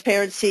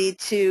transparency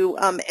to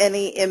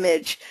any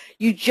image.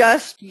 You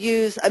just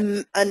use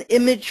an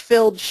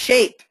image-filled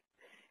shape,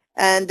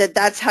 and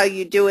that's how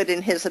you do it,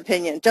 in his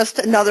opinion. Just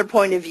another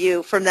point of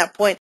view from that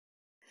point.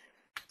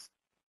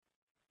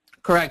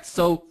 Correct.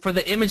 So for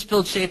the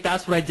image-filled shape,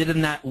 that's what I did in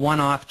that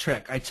one-off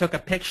trick. I took a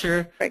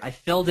picture, right. I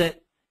filled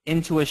it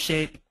into a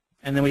shape,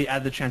 and then we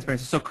add the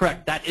transparency. So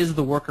correct, that is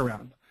the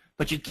workaround.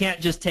 But you can't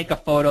just take a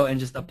photo and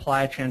just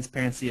apply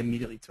transparency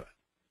immediately to it.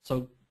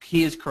 So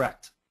he is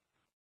correct.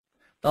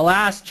 The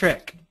last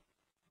trick,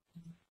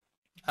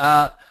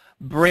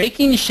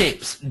 breaking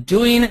shapes,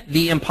 doing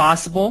the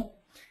impossible.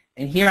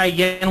 And here I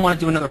again want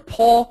to do another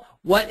poll.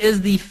 What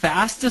is the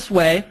fastest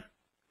way?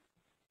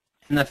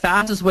 And the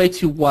fastest way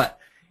to what?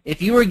 If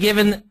you were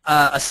given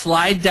a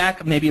slide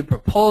deck, maybe a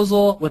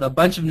proposal with a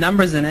bunch of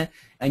numbers in it,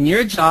 and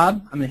your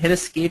job, I'm going to hit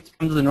escape to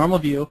come to the normal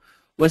view,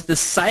 was to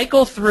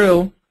cycle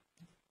through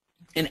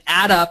and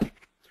add up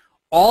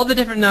all the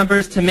different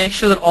numbers to make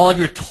sure that all of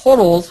your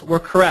totals were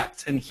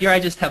correct. And here I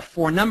just have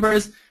 4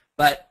 numbers,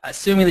 but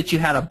assuming that you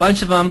had a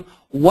bunch of them,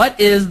 what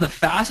is the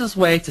fastest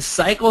way to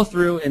cycle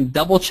through and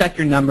double check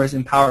your numbers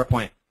in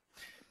PowerPoint?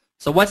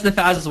 So what's the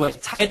fastest way?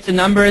 Type the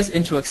numbers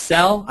into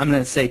Excel. I'm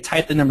going to say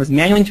type the numbers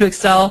manually into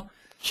Excel.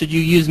 Should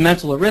you use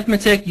mental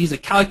arithmetic, use a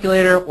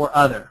calculator, or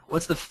other?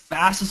 What's the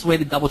fastest way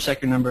to double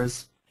check your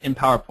numbers in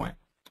PowerPoint?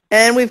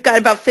 And we've got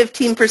about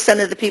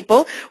 15% of the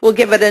people. We'll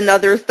give it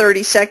another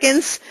 30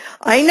 seconds.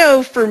 I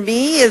know for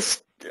me,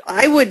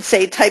 I would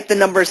say type the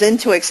numbers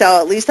into Excel.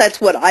 At least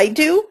that's what I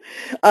do.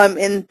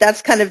 And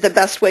that's kind of the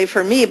best way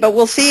for me. But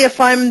we'll see if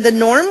I'm the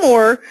norm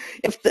or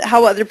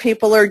how other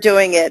people are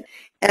doing it.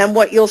 And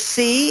what you'll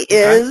see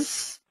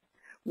is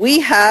we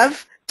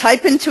have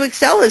type into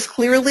Excel is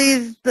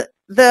clearly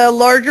the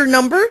larger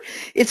number.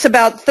 It's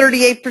about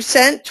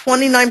 38%,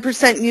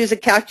 29% use a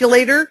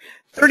calculator,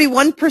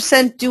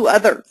 31% do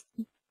other.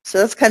 So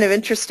that's kind of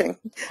interesting.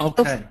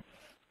 Okay.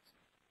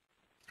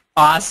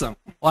 Awesome.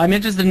 Well, I'm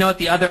interested to know what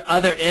the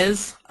other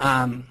is.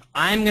 I'm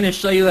going to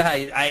show you how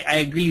I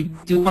agree you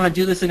do want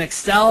to do this in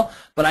Excel,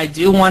 but I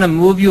do want to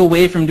move you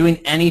away from doing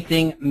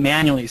anything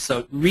manually.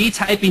 So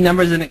retyping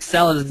numbers in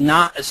Excel is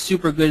not a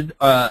super good,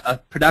 a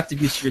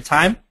productive use of your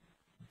time.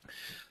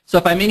 So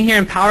if I'm in here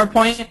in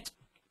PowerPoint,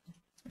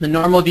 the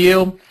normal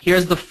view,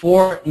 here's the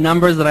 4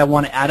 numbers that I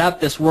want to add up.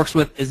 This works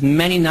with as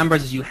many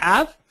numbers as you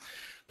have.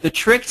 The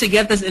trick to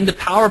get this into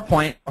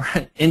PowerPoint or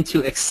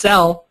into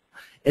Excel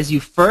is you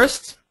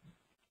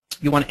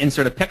want to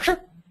insert a picture.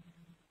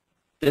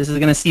 This is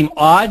going to seem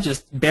odd,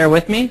 just bear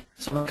with me.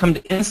 So when I come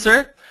to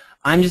insert,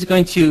 I'm just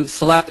going to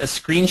select a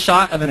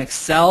screenshot of an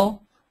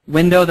Excel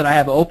window that I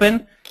have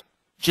open.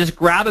 Just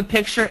grab a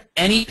picture.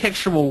 Any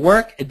picture will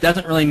work. It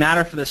doesn't really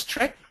matter for this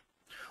trick.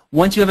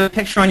 Once you have a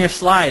picture on your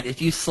slide,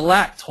 if you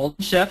select, hold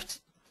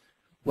Shift,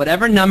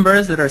 whatever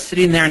numbers that are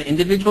sitting there in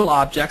individual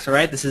objects, all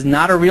right, this is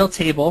not a real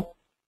table,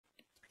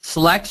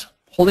 select,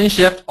 holding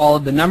Shift, all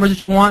of the numbers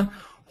that you want,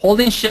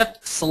 holding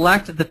Shift,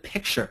 select the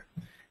picture.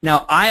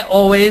 Now, I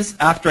always,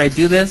 after I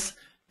do this,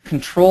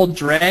 Control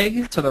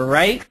drag to the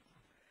right,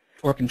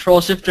 or Control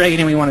Shift drag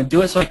any way you want to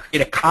do it, so I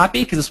create a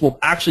copy, because this will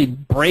actually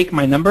break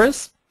my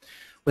numbers.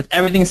 With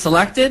everything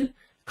selected,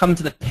 come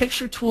to the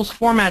Picture Tools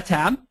Format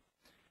tab,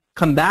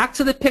 come back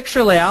to the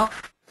picture layout,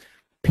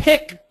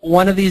 pick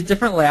one of these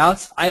different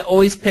layouts. I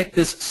always pick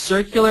this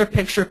circular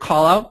picture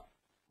callout.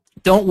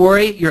 Don't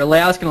worry, your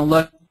layout's going to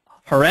look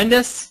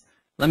horrendous.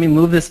 Let me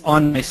move this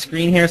on my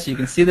screen here so you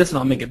can see this, and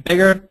I'll make it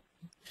bigger.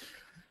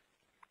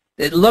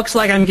 It looks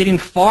like I'm getting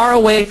far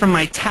away from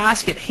my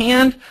task at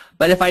hand,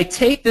 but if I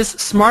take this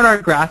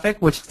SmartArt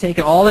graphic, which is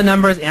taking all the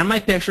numbers and my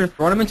picture,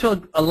 throw them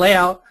into a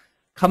layout,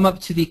 come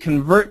up to the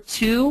Convert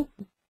To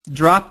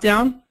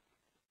drop-down,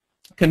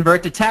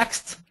 Convert to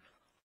Text,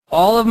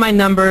 all of my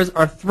numbers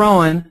are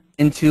thrown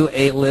into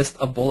a list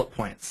of bullet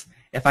points.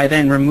 If I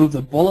then remove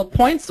the bullet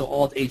points, so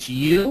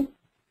Alt-H-U,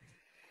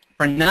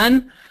 for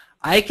none,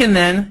 I can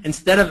then,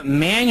 instead of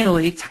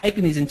manually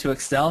typing these into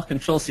Excel,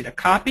 Control-C to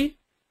copy,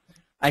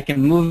 I can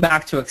move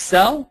back to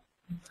Excel.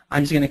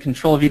 I'm just going to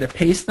Control-V to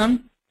paste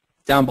them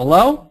down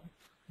below.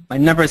 My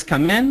numbers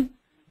come in,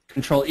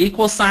 Control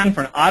 = sign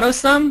for an auto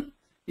sum.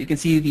 You can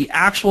see the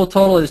actual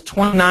total is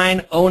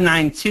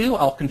 29092.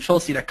 I'll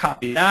Control-C to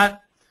copy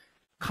that.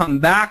 Come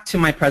back to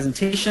my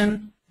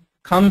presentation,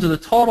 come to the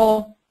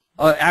total.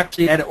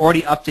 Actually, I had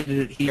already updated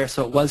it here,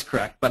 so it was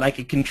correct. But I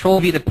could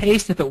Control-V to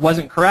paste if it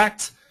wasn't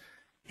correct.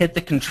 hit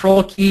the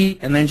Control key,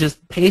 and then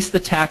just paste the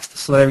text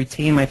so that I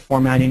retain my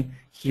formatting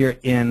here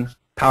in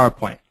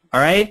PowerPoint. All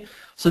right?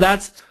 So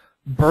that's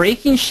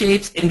breaking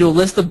shapes into a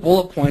list of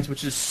bullet points,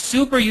 which is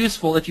super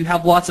useful if you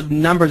have lots of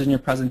numbers in your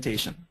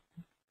presentation.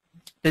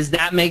 Does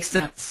that make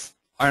sense?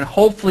 And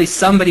hopefully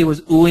somebody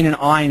was oohing and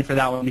ahhing for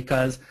that one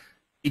because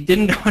you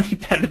didn't know any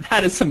better.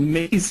 That is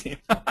amazing.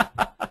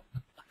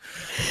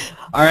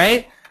 All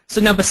right?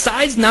 So now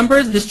besides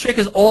numbers, this trick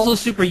is also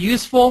super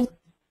useful.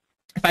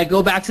 If I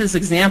go back to this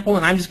example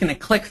and I'm just going to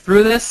click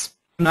through this,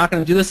 I'm not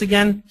going to do this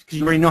again because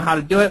you already know how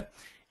to do it.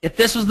 If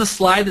this was the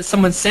slide that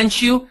someone sent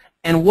you,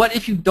 and what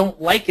if you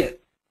don't like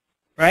it,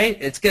 right?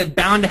 It's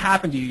bound to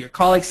happen to you. Your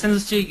colleague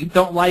sends it to you, you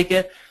don't like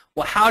it.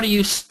 Well, how do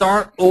you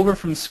start over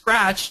from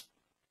scratch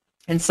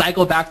and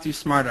cycle back through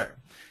SmartArt?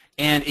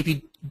 And if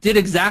you did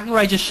exactly what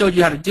I just showed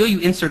you how to do, you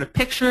insert a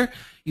picture,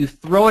 you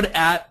throw it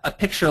at a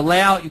picture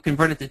layout, you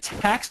convert it to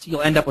text,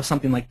 you'll end up with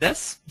something like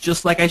this,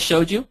 just like I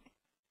showed you.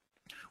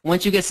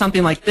 Once you get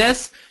something like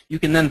this, you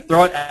can then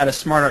throw it at a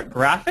SmartArt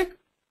graphic.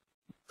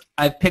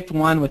 I've picked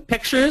one with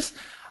pictures.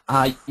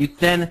 You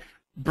then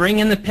bring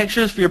in the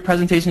pictures for your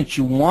presentation that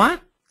you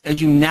want.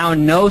 As you now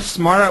know,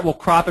 SmartArt will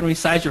crop and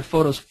resize your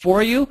photos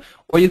for you,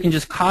 or you can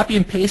just copy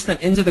and paste them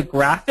into the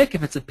graphic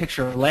if it's a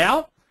picture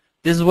layout.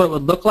 This is what it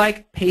would look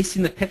like,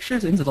 pasting the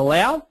pictures into the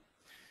layout.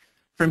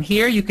 From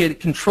here, you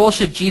could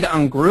Control-Shift-G to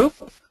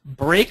ungroup,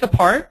 break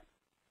apart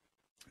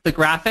the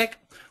graphic,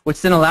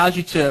 which then allows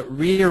you to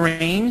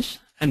rearrange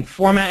and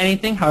format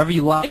anything however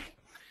you like.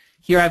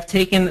 Here I've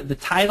taken the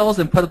titles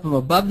and put them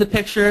above the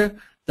picture.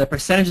 The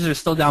percentages are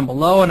still down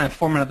below, and I've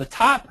formatted the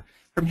top.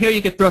 From here,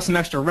 you could throw some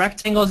extra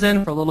rectangles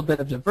in for a little bit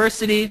of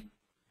diversity,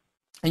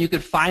 and you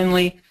could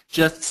finally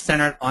just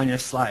center it on your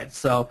slide.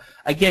 So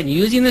again,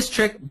 using this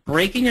trick,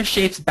 breaking your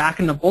shapes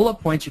back into bullet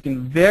points, you can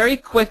very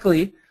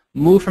quickly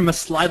move from a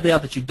slide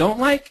layout that you don't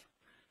like,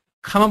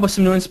 come up with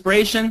some new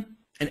inspiration,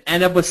 and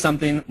end up with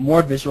something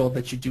more visual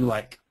that you do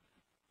like.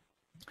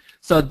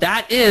 So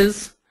that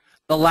is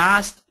the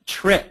last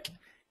trick.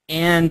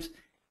 And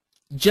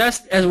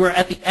just as we're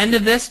at the end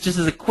of this, just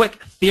as a quick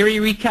theory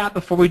recap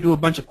before we do a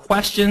bunch of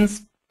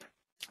questions.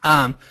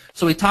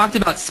 So we talked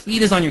about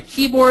speed is on your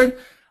keyboard,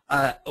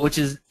 which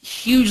is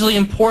hugely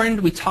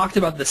important. We talked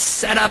about the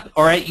setup,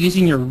 all right,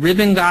 using your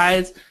ribbon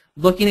guides,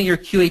 looking at your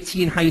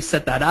QAT and how you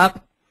set that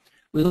up.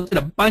 We looked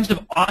at a bunch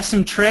of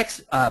awesome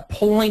tricks,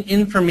 pulling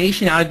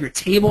information out of your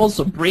tables,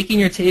 so breaking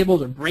your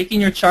tables or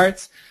breaking your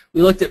charts.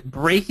 We looked at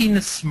breaking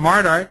the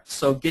SmartArt,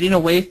 so getting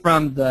away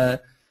from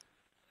the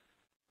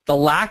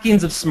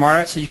lackings of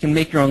SmartArt so you can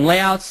make your own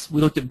layouts. We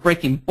looked at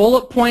breaking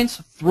bullet points,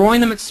 throwing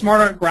them at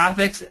SmartArt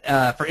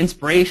graphics for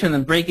inspiration, and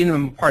then breaking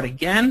them apart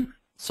again.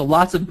 So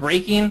lots of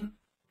breaking.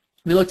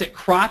 We looked at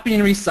cropping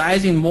and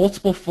resizing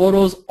multiple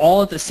photos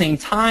all at the same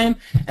time,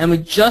 and we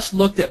just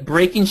looked at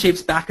breaking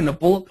shapes back into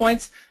bullet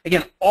points.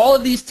 Again, all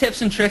of these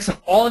tips and tricks and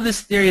all of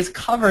this theory is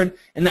covered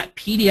in that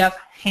PDF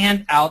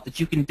handout that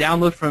you can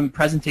download from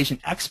Presentation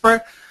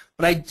Expert.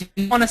 But I do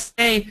want to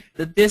say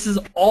that this is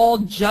all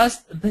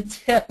just the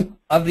tip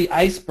of the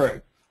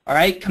iceberg. All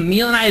right,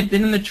 Camille and I have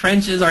been in the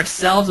trenches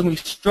ourselves, and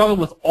we've struggled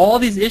with all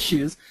these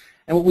issues.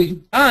 And what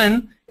we've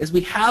done is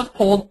we have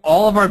pulled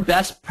all of our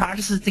best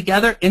practices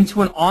together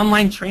into an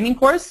online training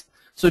course.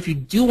 So if you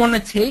do want to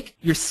take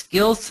your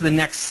skills to the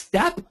next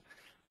step,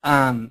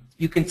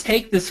 you can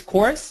take this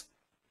course.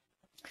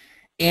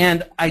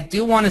 And I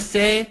do want to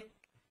say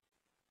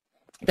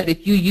that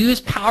if you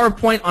use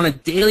PowerPoint on a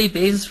daily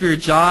basis for your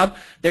job,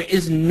 there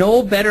is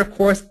no better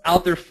course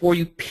out there for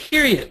you,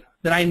 period,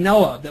 that I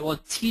know of that will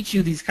teach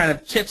you these kind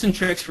of tips and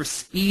tricks for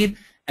speed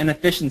and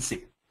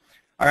efficiency.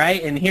 All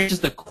right, and here's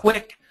just a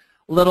quick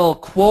little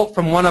quote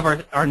from one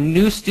of our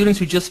new students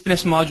who just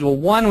finished Module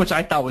 1, which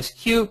I thought was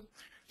cute.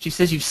 She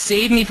says, "You've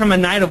saved me from a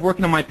night of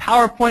working on my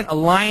PowerPoint,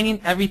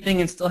 aligning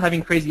everything and still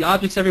having crazy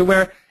objects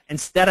everywhere.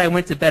 Instead, I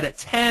went to bed at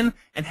 10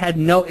 and had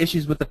no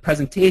issues with the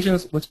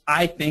presentations," which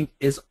I think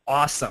is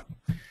awesome.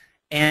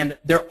 And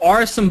there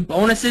are some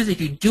bonuses if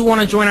you do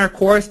want to join our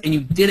course and you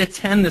did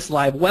attend this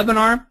live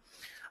webinar.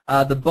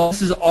 The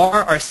bonuses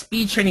are our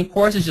speed training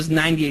course is just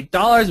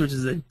 $98, which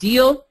is a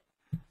deal.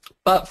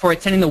 But for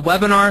attending the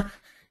webinar,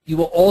 you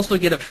will also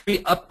get a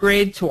free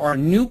upgrade to our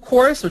new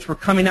course, which we're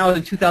coming out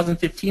in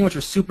 2015, which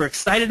we're super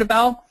excited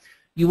about.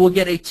 You will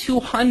get a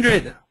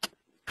 200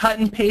 cut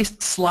and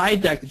paste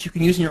slide deck that you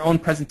can use in your own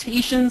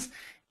presentations.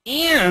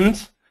 And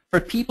for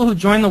people who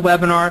join the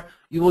webinar,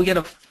 you will get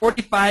a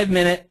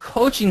 45-minute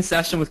coaching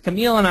session with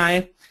Camille and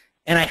I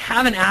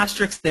have an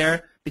asterisk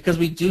there because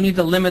we do need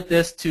to limit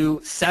this to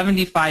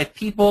 75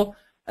 people.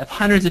 If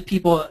hundreds of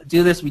people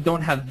do this, we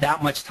don't have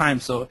that much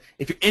time. So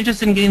if you're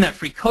interested in getting that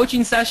free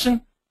coaching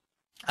session,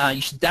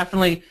 you should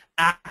definitely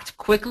act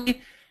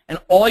quickly. And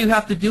all you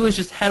have to do is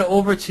just head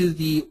over to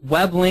the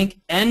web link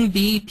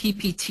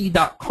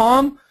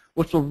nbppt.com,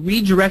 which will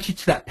redirect you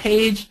to that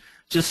page.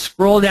 Just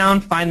scroll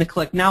down, find the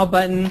Click Now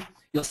button.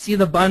 You'll see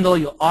the bundle.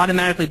 You'll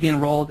automatically be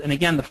enrolled. And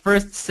again, the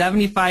first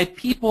 75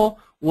 people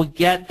will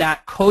get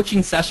that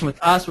coaching session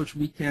with us, which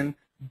we can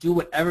do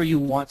whatever you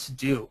want to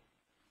do.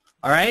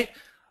 All right?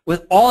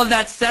 With all of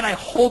that said, I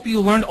hope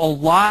you learned a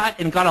lot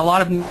and got a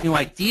lot of new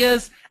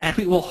ideas, and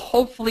we will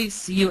hopefully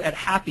see you at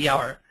happy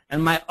hour.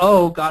 And my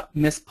O got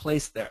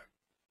misplaced there.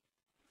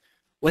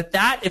 With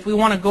that, if we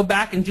want to go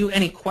back and do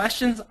any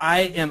questions,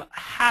 I am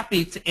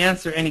happy to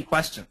answer any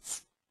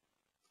questions.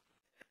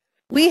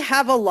 We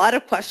have a lot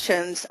of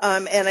questions,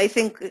 and I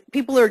think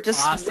people are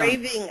just Awesome.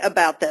 raving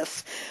about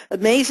this.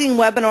 Amazing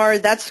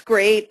webinar. That's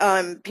great.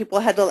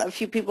 A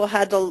few people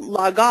had to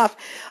log off.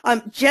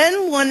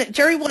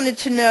 Jerry wanted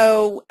to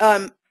know,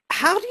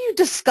 how do you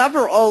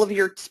discover all of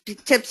your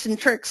tips and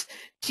tricks?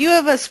 Do you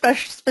have a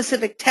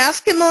specific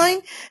task in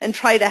mind and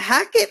try to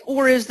hack it,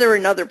 or is there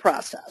another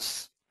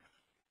process?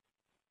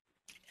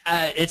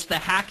 It's the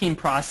hacking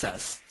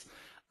process.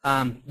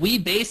 We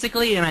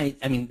basically,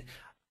 and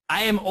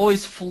I am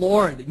always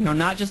floored,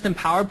 not just in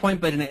PowerPoint,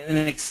 but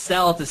in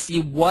Excel, to see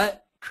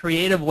what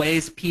creative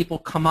ways people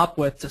come up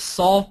with to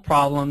solve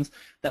problems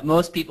that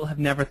most people have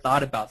never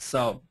thought about.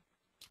 So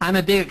I'm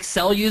a big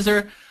Excel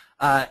user,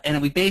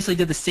 and we basically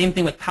did the same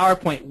thing with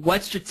PowerPoint.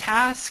 What's your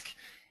task?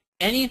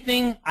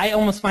 I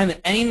almost find that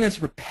anything that's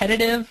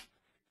repetitive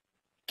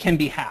can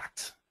be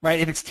hacked. Right?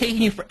 If it's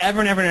taking you forever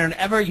and ever and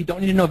ever, you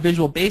don't need to know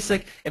Visual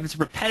Basic. If it's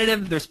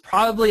repetitive, there's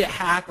probably a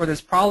hack, or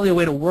there's probably a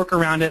way to work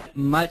around it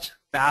much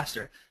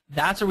faster.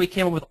 That's where we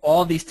came up with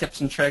all these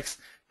tips and tricks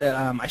that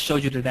I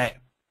showed you today.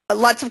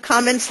 Lots of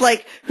comments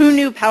like, who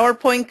knew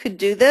PowerPoint could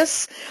do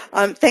this?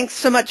 Thanks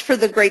so much for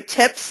the great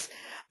tips.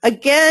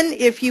 Again,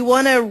 if you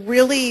want to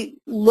really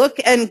look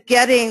and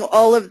getting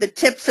all of the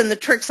tips and the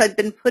tricks, I've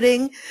been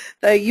putting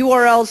the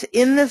URLs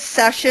in the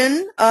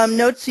session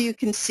notes so you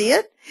can see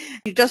it.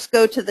 You just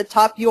go to the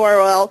top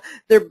URL.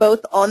 They're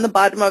both on the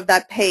bottom of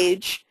that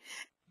page.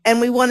 And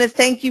we want to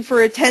thank you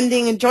for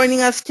attending and joining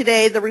us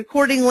today. The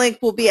recording link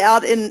will be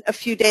out in a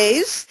few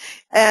days,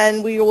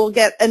 and we will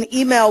get an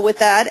email with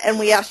that. And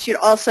we ask you to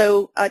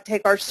also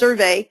take our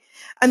survey.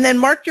 And then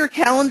mark your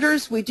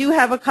calendars. We do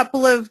have a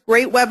couple of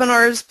great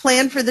webinars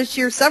planned for this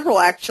year, several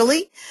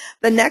actually.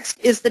 The next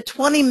is the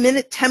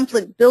 20-minute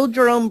template, Build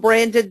Your Own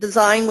Branded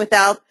Design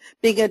Without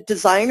Being a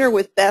Designer,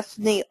 with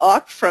Bethany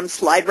Auck from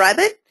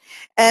SlideRabbit.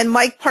 And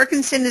Mike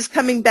Parkinson is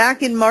coming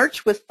back in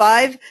March with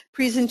 5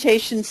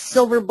 presentations,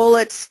 silver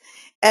bullets,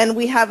 and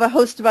we have a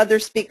host of other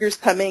speakers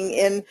coming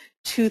in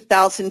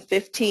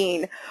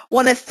 2015.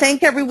 Want to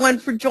thank everyone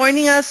for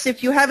joining us.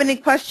 If you have any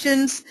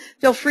questions,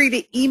 feel free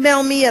to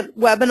email me at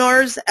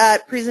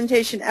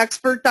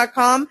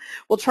webinars@presentationexpert.com.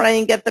 We'll try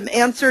and get them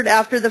answered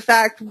after the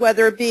fact,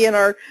 whether it be in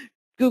our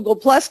Google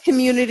Plus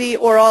community,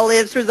 or I'll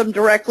answer them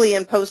directly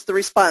and post the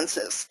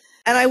responses.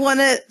 And I want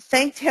to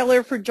thank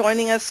Taylor for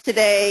joining us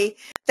today.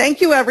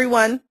 Thank you,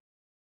 everyone.